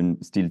losing,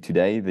 even still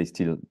today, they're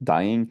still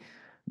dying.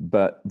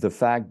 But the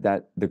fact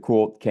that the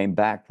court came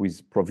back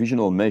with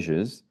provisional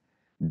measures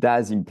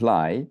does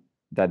imply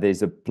that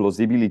there's a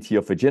plausibility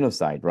of a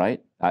genocide,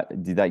 right?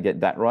 Did I get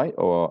that right,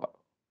 or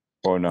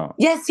no?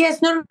 Yes.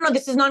 No.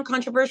 This is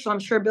non-controversial. I'm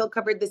sure Bill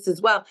covered this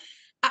as well.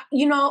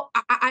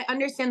 I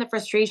understand the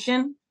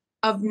frustration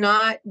of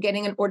not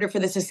getting an order for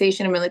the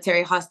cessation of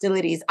military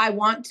hostilities. I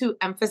want to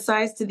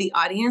emphasize to the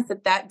audience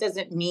that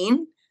doesn't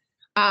mean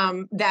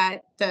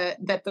that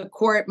the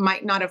court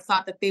might not have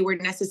thought that they were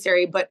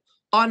necessary, but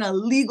on a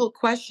legal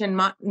question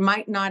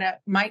might not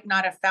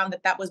have found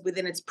that was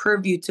within its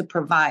purview to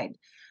provide.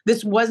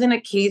 This wasn't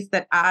a case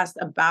that asked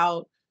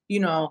about,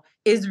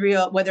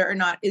 Israel, whether or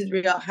not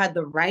Israel had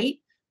the right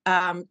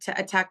to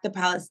attack the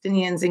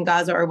Palestinians in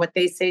Gaza, or what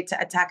they say,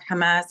 to attack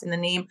Hamas in the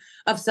name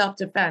of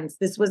self-defense.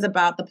 This was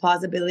about the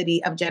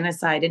plausibility of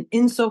genocide. And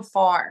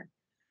insofar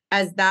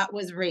as that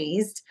was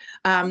raised,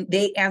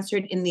 they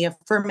answered in the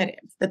affirmative,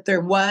 that there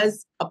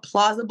was a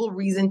plausible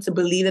reason to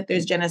believe that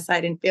there's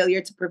genocide and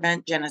failure to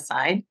prevent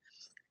genocide.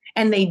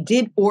 And they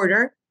did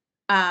order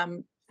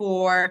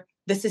for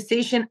the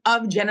cessation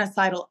of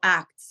genocidal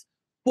acts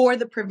for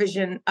the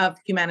provision of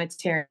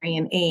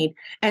humanitarian aid,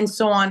 and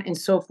so on and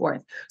so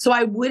forth. So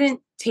I wouldn't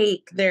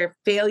take their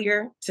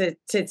failure to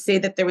say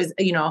that there was,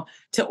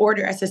 to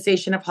order a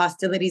cessation of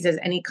hostilities as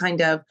any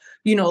kind of,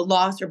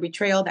 loss or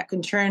betrayal that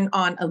can turn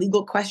on a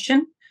legal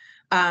question,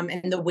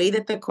 and the way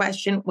that the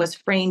question was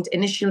framed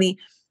initially.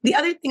 The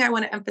other thing I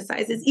want to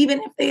emphasize is,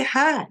 even if they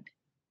had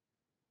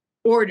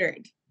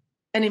ordered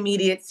an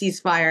immediate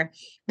ceasefire,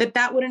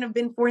 that wouldn't have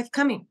been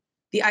forthcoming.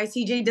 The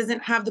ICJ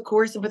doesn't have the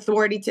coercive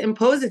authority to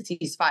impose a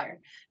ceasefire.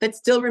 That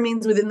still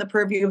remains within the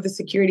purview of the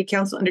Security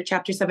Council under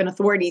Chapter 7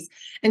 authorities.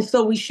 And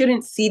so we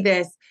shouldn't see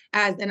this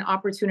as an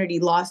opportunity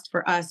lost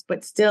for us,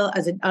 but still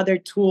as another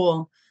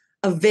tool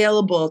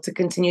available to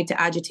continue to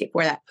agitate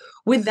for that.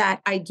 With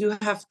that, I do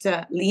have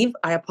to leave.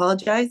 I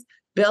apologize.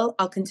 Bill,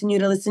 I'll continue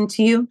to listen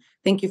to you.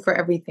 Thank you for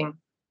everything.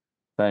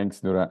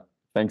 Thanks, Noura.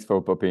 Thanks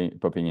for popping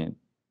in.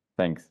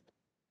 Thanks.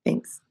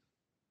 Thanks.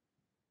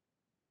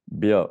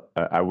 Bill,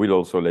 I will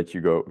also let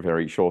you go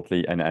very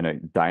shortly,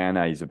 and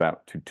Diana is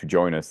about to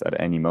join us at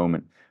any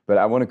moment. But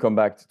I want to come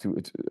back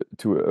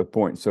to a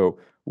point. So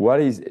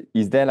what is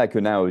there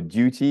now a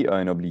duty or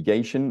an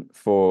obligation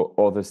for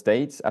other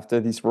states after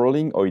this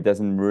ruling, or it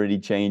doesn't really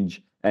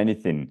change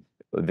anything?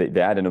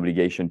 They had an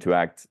obligation to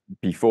act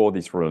before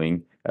this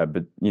ruling,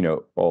 but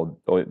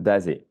or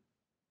does it?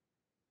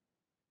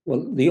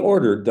 Well, the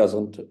order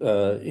doesn't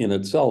in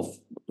itself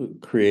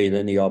create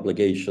any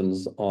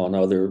obligations on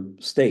other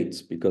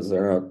states, because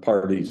they're not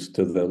parties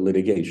to the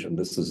litigation.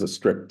 This is a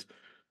strict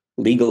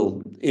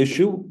legal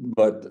issue,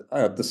 but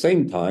at the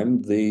same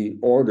time, the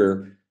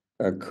order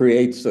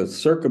creates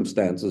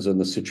circumstances in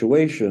the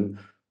situation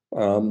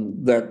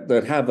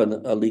that have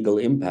a legal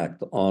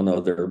impact on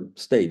other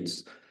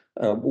states.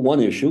 One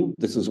issue,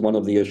 this is one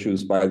of the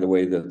issues, by the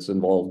way, that's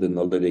involved in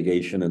the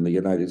litigation in the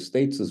United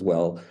States as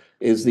well,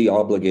 is the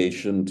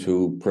obligation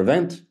to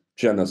prevent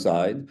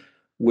genocide,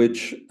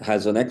 which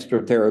has an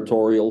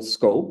extraterritorial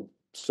scope.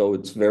 So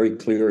it's very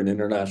clear in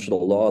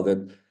international law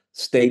that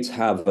states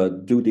have a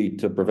duty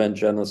to prevent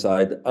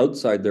genocide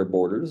outside their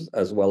borders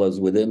as well as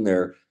within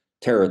their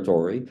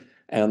territory.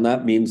 And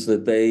that means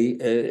that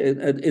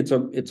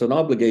it's an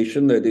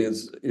obligation that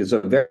is a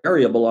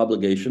variable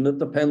obligation that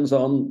depends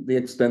on the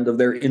extent of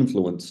their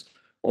influence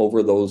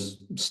over those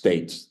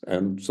states.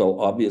 And so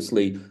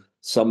obviously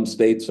some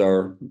states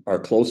are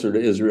closer to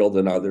Israel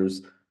than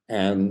others,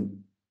 and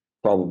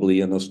probably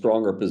in a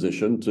stronger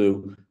position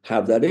to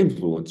have that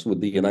influence,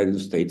 with the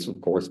United States, of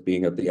course,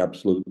 being at the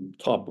absolute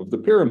top of the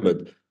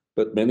pyramid.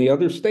 But many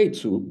other states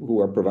who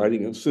are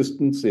providing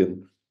assistance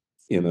in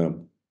a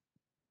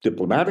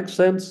diplomatic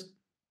sense,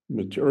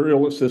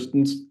 material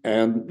assistance,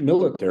 and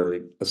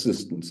military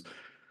assistance.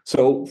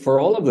 So for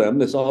all of them,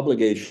 this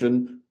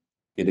obligation,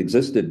 it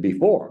existed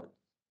before,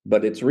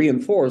 but it's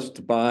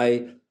reinforced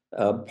by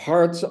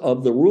parts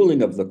of the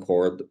ruling of the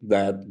court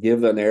that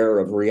give an air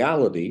of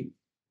reality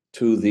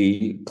to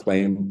the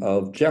claim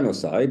of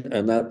genocide,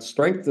 and that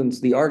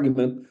strengthens the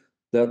argument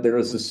that there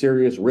is a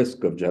serious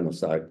risk of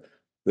genocide.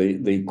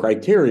 The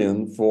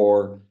criterion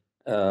for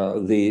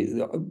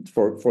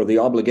the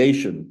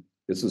obligation,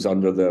 this is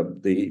under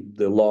the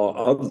law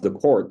of the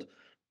court,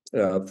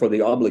 for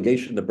the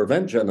obligation to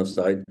prevent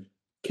genocide,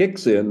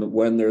 kicks in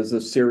when there's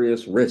a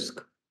serious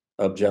risk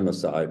of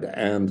genocide.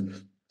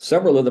 And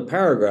several of the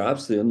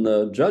paragraphs in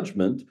the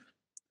judgment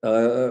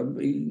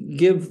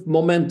give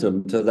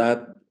momentum to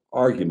that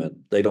argument.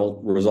 They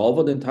don't resolve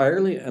it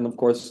entirely, and of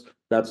course,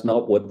 that's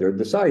not what they're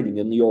deciding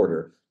in the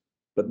order.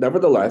 But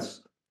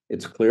nevertheless,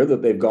 it's clear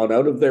that they've gone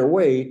out of their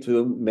way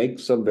to make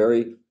some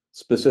very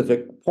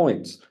specific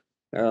points.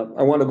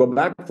 I want to go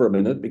back for a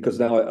minute, because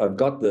now I've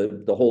got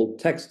the whole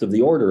text of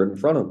the order in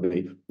front of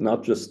me,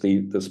 not just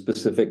the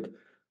specific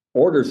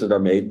orders that are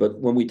made, but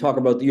when we talk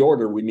about the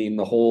order, we mean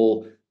the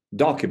whole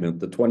document,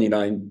 the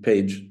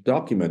 29-page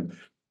document.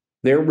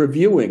 They're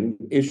reviewing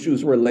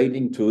issues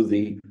relating to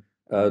the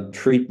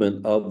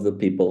treatment of the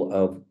people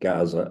of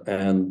Gaza.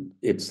 And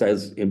it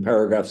says in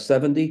paragraph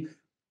 70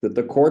 that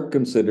the court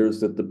considers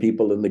that the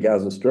people in the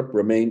Gaza Strip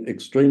remain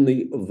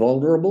extremely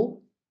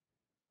vulnerable.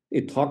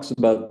 It talks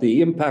about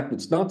the impact.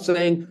 It's not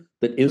saying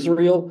that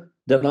Israel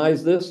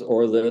denies this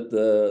or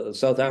that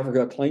South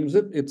Africa claims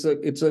it. It's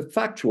a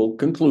factual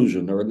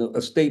conclusion or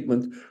a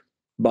statement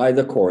by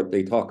the court.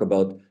 They talk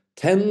about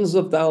tens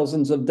of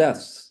thousands of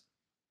deaths.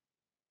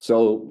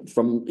 So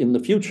from in the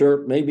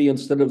future, maybe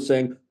instead of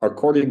saying,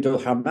 according to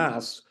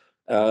Hamas,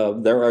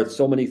 there are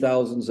so many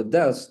thousands of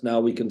deaths, now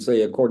we can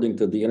say, according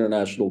to the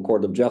International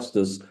Court of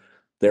Justice,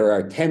 there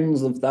are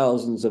tens of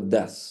thousands of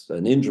deaths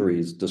and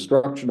injuries,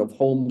 destruction of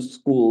homes,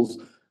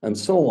 schools, and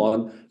so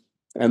on.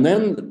 And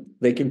then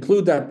they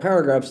conclude that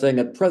paragraph saying,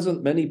 at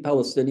present, many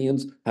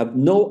Palestinians have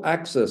no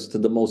access to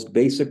the most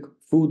basic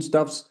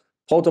foodstuffs,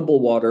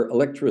 potable water,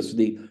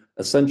 electricity,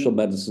 essential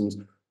medicines,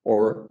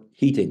 or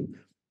heating.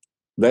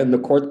 Then the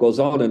court goes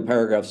on in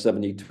paragraph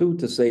 72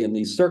 to say, in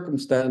these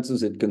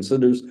circumstances, it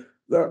considers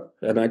the,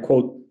 and I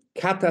quote,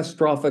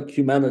 catastrophic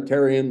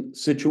humanitarian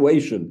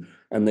situation.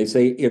 And they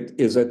say it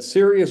is at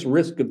serious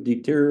risk of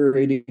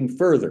deteriorating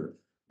further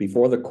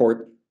before the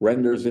court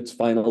renders its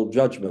final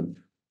judgment.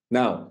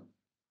 Now,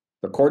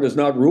 the court is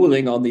not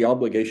ruling on the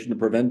obligation to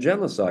prevent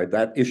genocide.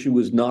 That issue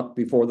is not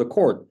before the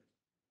court.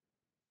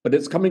 But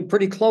it's coming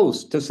pretty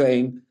close to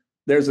saying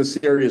there's a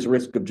serious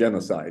risk of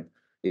genocide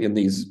in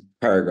these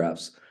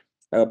paragraphs.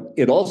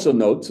 It also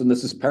notes, and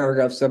this is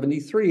paragraph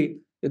 73,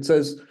 it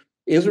says,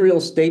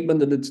 Israel's statement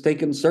that it's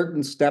taken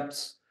certain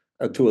steps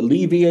to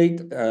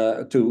alleviate,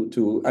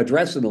 to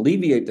address and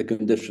alleviate the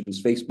conditions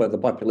faced by the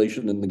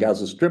population in the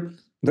Gaza Strip.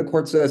 The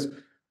court says,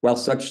 while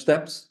such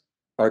steps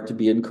are to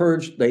be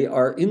encouraged, they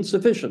are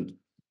insufficient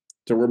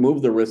to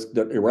remove the risk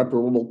that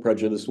irreparable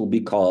prejudice will be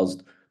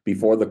caused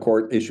before the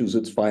court issues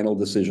its final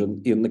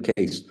decision in the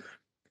case.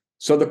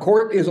 So the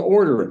court is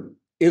ordering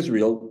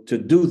Israel to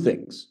do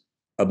things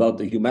about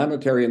the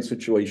humanitarian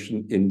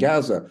situation in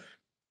Gaza.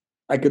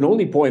 I can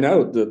only point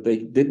out that they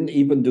didn't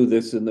even do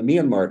this in the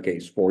Myanmar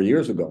case 4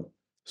 years ago.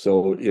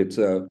 So it's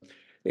a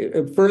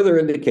further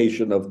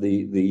indication of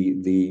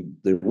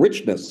the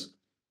richness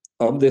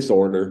of this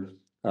order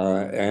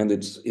and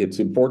its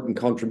important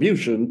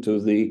contribution to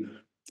the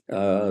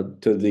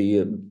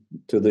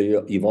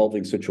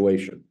evolving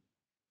situation.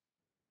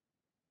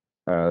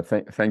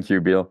 Thank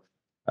you, Bill.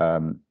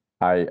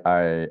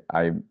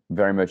 I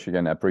very much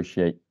again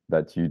appreciate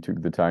that you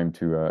took the time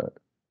to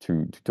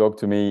talk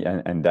to me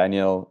and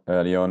Daniel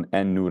early on,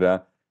 and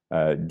Noura.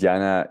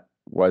 Diana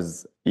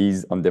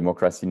is on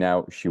Democracy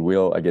Now! She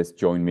will, I guess,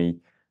 join me.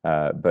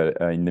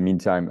 But in the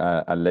meantime,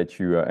 I'll let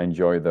you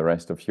enjoy the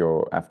rest of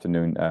your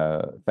afternoon.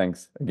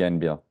 Thanks again,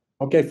 Bill.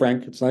 Okay,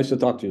 Frank. It's nice to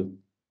talk to you.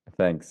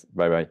 Thanks.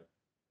 Bye-bye.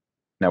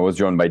 I was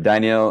joined by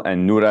Daniel,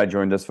 and Noura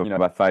joined us for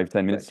about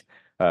 5-10 minutes.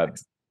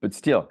 But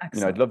still,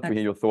 I'd love to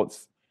hear your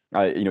thoughts.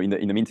 In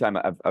the meantime,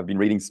 I've been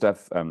reading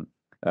stuff on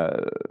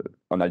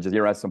Al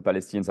Jazeera. Some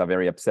Palestinians are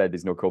very upset.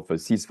 There's no call for a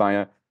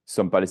ceasefire.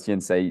 Some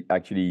Palestinians say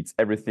actually it's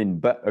everything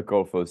but a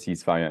call for a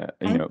ceasefire.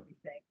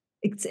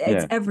 It's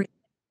everything.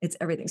 It's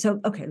everything. So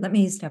okay, let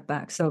me step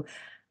back. So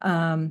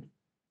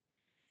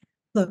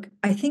Look,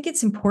 I think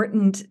it's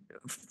important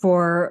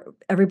for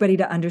everybody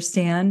to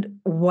understand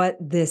what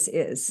this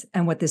is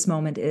and what this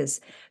moment is.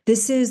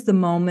 This is the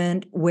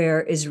moment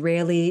where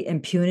Israeli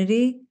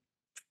impunity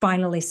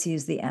finally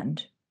sees the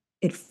end.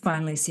 It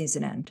finally sees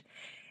an end.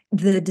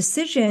 The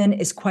decision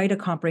is quite a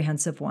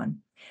comprehensive one.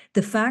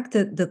 The fact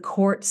that the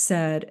court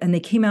said, and they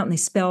came out and they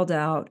spelled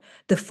out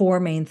the four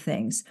main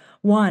things.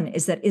 One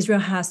is that Israel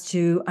has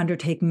to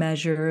undertake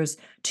measures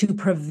to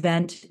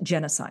prevent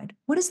genocide.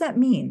 What does that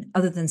mean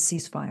other than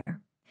ceasefire?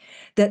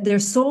 That their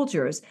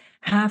soldiers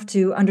have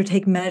to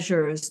undertake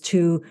measures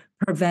to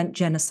prevent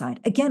genocide.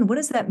 Again, what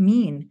does that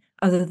mean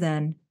other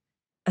than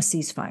a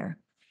ceasefire?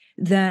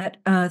 That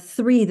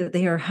three, that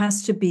there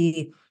has to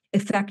be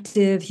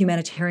effective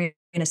humanitarian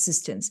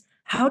assistance.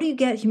 How do you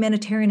get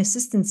humanitarian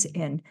assistance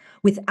in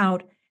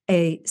without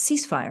a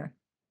ceasefire?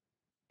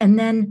 And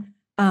then,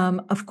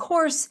 of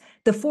course,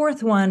 the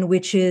fourth one,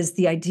 which is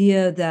the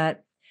idea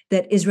that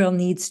Israel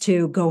needs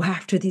to go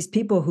after these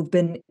people who've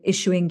been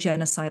issuing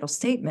genocidal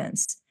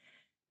statements.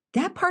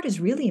 That part is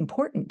really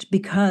important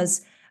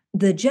because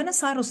the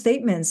genocidal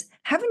statements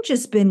haven't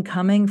just been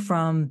coming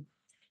from,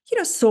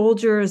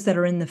 soldiers that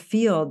are in the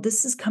field.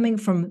 This is coming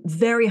from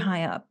very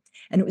high up.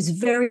 And it was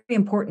very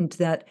important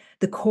that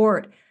the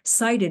court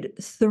cited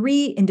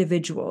three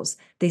individuals.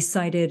 They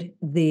cited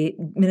the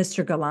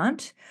Minister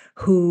Gallant,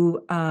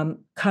 who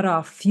cut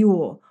off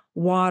fuel,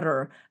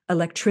 water,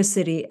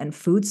 electricity, and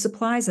food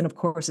supplies, and of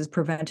course has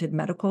prevented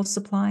medical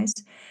supplies.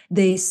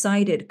 They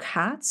cited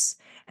Katz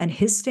and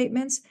his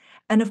statements.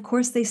 And of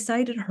course, they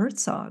cited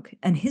Herzog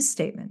and his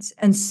statements.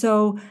 And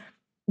so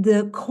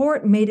the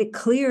court made it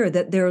clear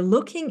that they're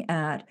looking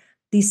at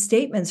these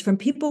statements from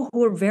people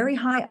who are very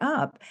high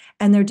up,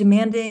 and they're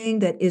demanding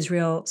that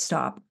Israel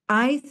stop.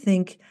 I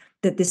think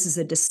that this is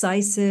a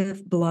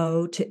decisive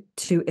blow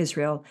to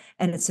Israel,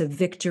 and it's a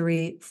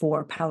victory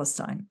for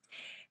Palestine.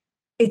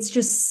 It's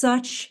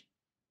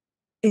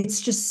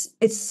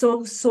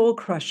so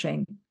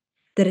soul-crushing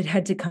that it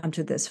had to come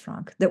to this,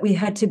 Frank, that we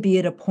had to be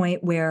at a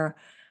point where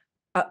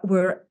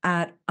we're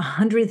at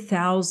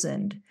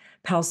 100,000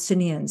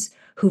 Palestinians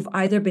who've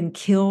either been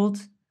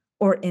killed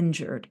or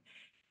injured,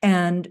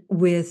 and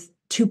with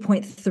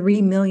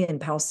 2.3 million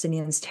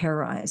Palestinians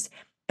terrorized,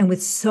 and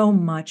with so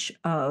much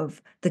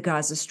of the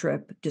Gaza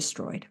Strip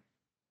destroyed.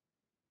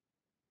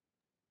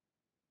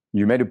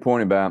 You made a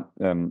point about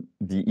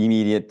the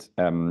immediate,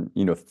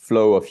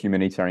 flow of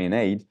humanitarian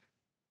aid.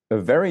 A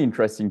very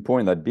interesting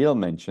point that Bill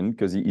mentioned,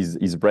 because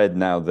he's read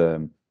now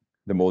the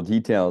more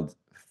detailed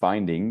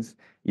findings,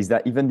 is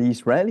that even the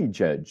Israeli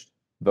judge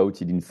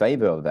voted in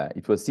favor of that.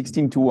 It was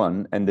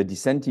 16-1, and the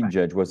dissenting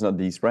judge was not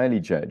the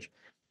Israeli judge.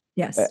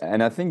 Yes.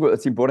 And I think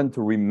what's important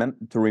to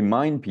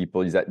remind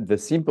people is that the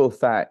simple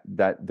fact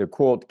that the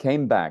court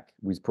came back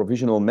with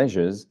provisional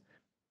measures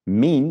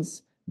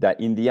means that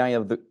in the eye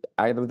of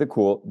the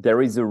court,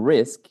 there is a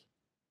risk,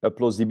 a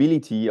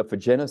plausibility of a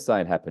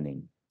genocide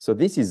happening. So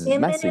this is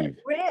massive. Imminent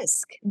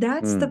risk.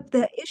 That's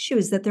the issue,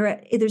 is that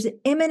there's an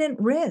imminent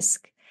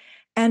risk.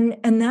 And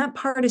that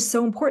part is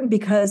so important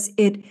because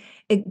it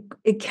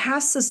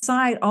casts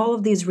aside all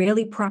of the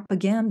Israeli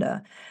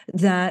propaganda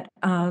that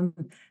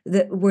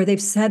where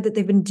they've said that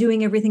they've been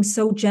doing everything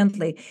so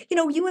gently.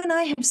 You and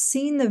I have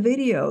seen the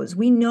videos.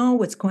 We know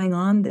what's going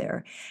on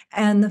there.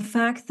 And the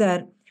fact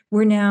that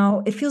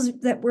it feels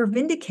that we're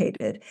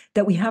vindicated,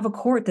 that we have a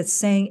court that's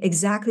saying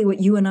exactly what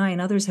you and I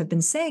and others have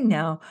been saying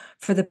now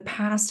for the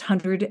past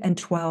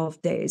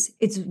 112 days.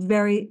 It's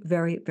very,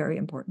 very, very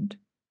important.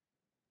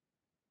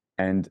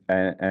 And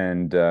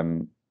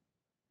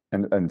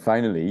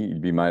finally,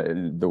 it'd be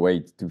the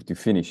way to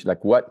finish.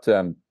 What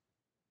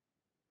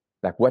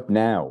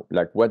now?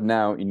 What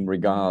now in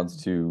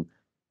regards to?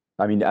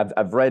 I mean,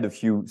 I've read a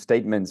few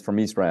statements from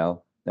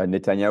Israel.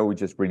 Netanyahu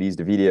just released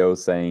a video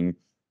saying,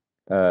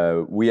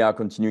 "We are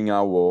continuing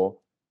our war,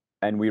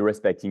 and we're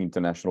respecting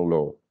international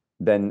law."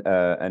 Then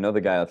another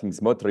guy, I think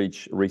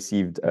Smotrich,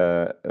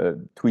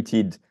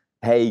 tweeted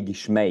 "Haig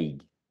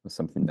Schmeig" or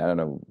something. I don't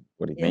know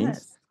what it means.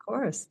 Yes, of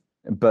course.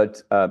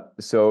 But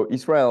so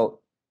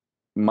Israel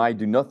might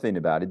do nothing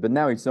about it, but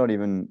now it's not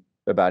even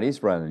about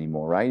Israel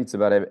anymore, right? It's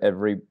about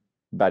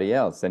everybody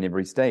else and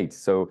every state.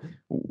 So,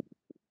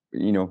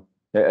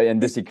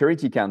 and the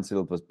Security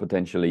Council was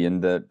potentially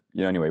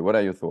anyway, what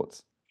are your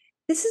thoughts?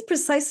 This is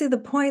precisely the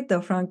point,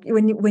 though, Frank,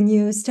 when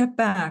you step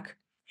back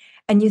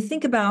and you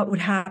think about what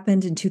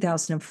happened in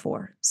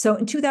 2004. So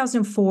in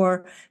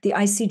 2004, the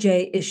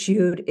ICJ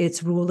issued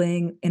its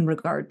ruling in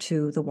regard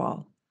to the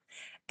wall.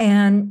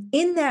 And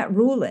in that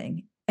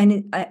ruling,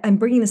 and I'm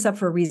bringing this up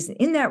for a reason,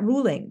 in that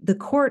ruling, the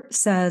court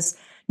says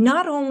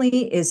not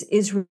only is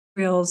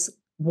Israel's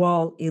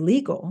wall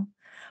illegal,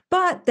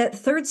 but that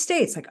third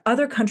states, like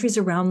other countries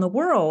around the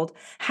world,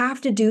 have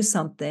to do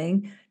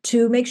something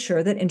to make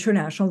sure that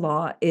international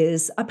law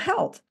is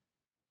upheld.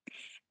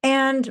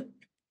 And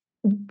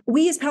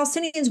we as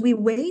Palestinians, we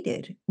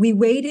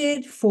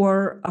waited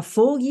for a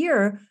full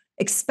year,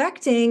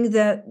 expecting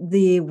that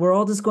the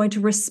world is going to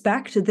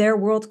respect their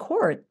world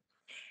court,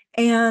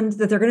 and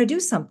that they're going to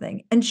do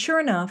something. And sure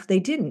enough, they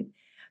didn't.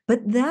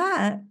 But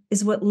that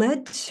is what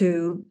led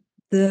to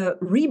the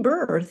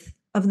rebirth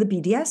of the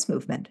BDS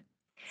movement.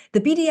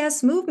 The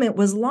BDS movement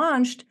was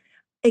launched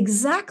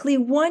exactly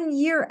 1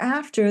 year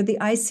after the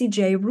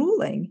ICJ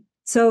ruling.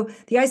 So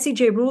the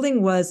ICJ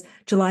ruling was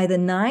July the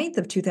 9th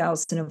of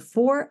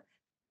 2004.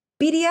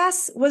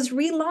 BDS was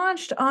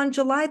relaunched on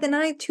July the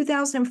 9th,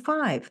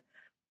 2005.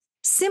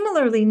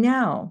 Similarly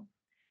now,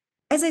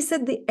 as I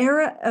said, the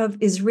era of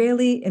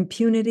Israeli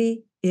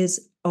impunity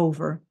is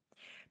over,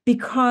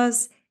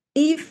 because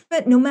even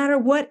no matter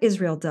what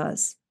Israel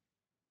does,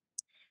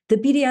 the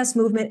BDS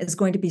movement is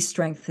going to be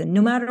strengthened.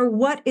 No matter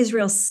what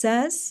Israel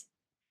says,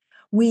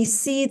 we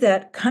see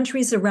that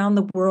countries around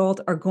the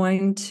world are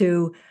going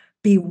to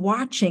be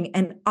watching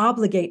and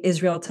obligate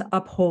Israel to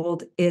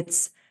uphold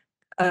its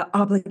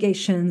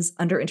obligations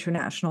under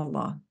international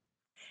law.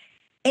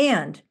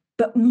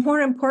 But more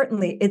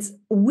importantly, it's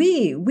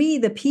we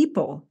the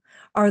people,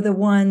 are the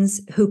ones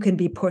who can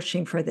be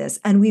pushing for this,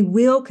 and we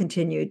will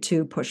continue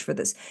to push for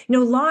this.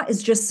 Law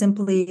is just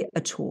simply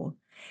a tool.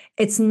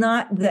 It's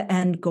not the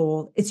end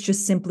goal. It's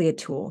just simply a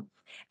tool.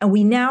 And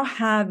we now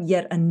have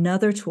yet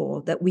another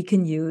tool that we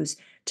can use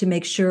to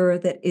make sure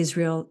that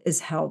Israel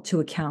is held to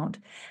account,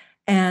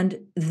 and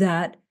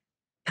that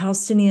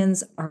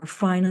Palestinians are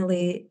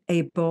finally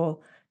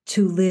able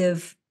to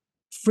live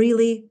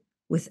freely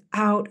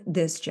without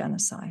this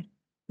genocide.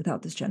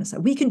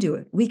 We can do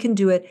it. We can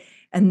do it.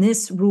 And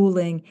this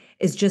ruling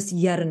is just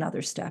yet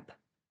another step.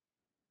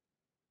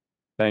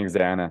 Thanks,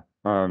 Diana.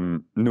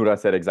 Noura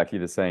said exactly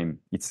the same.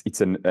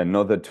 It's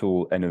another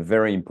tool, and a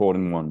very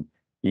important one,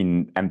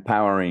 in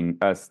empowering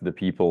us, the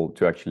people,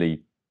 to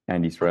actually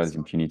end Israel's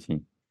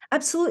impunity.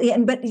 Absolutely.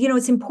 But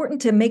it's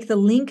important to make the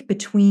link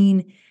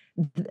between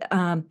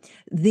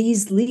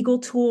these legal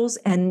tools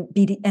and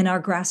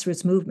our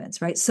grassroots movements,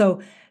 right?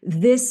 So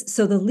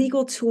the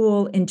legal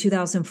tool in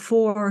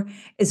 2004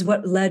 is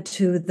what led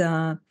to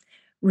the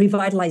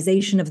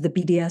revitalization of the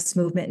BDS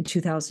movement in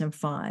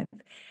 2005.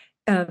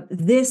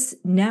 This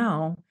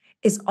now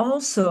is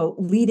also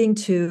leading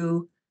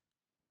to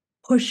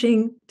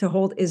pushing to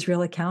hold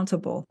Israel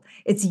accountable.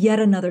 It's yet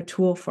another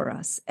tool for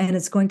us, and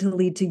it's going to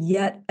lead to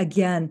yet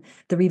again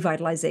the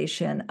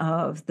revitalization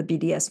of the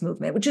BDS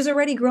movement, which is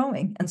already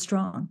growing and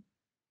strong.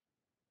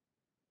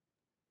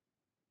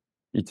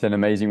 It's an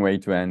amazing way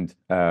to end.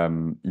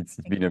 It's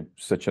been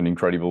such an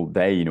incredible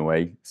day, in a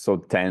way, so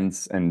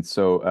tense and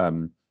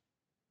so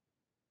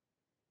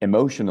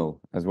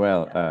emotional as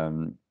well.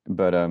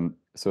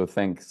 So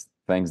thanks,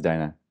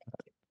 Diana.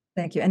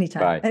 Thank you.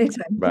 Anytime. Bye.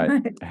 Anytime.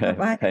 Bye.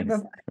 Bye.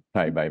 Thanks.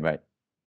 Bye.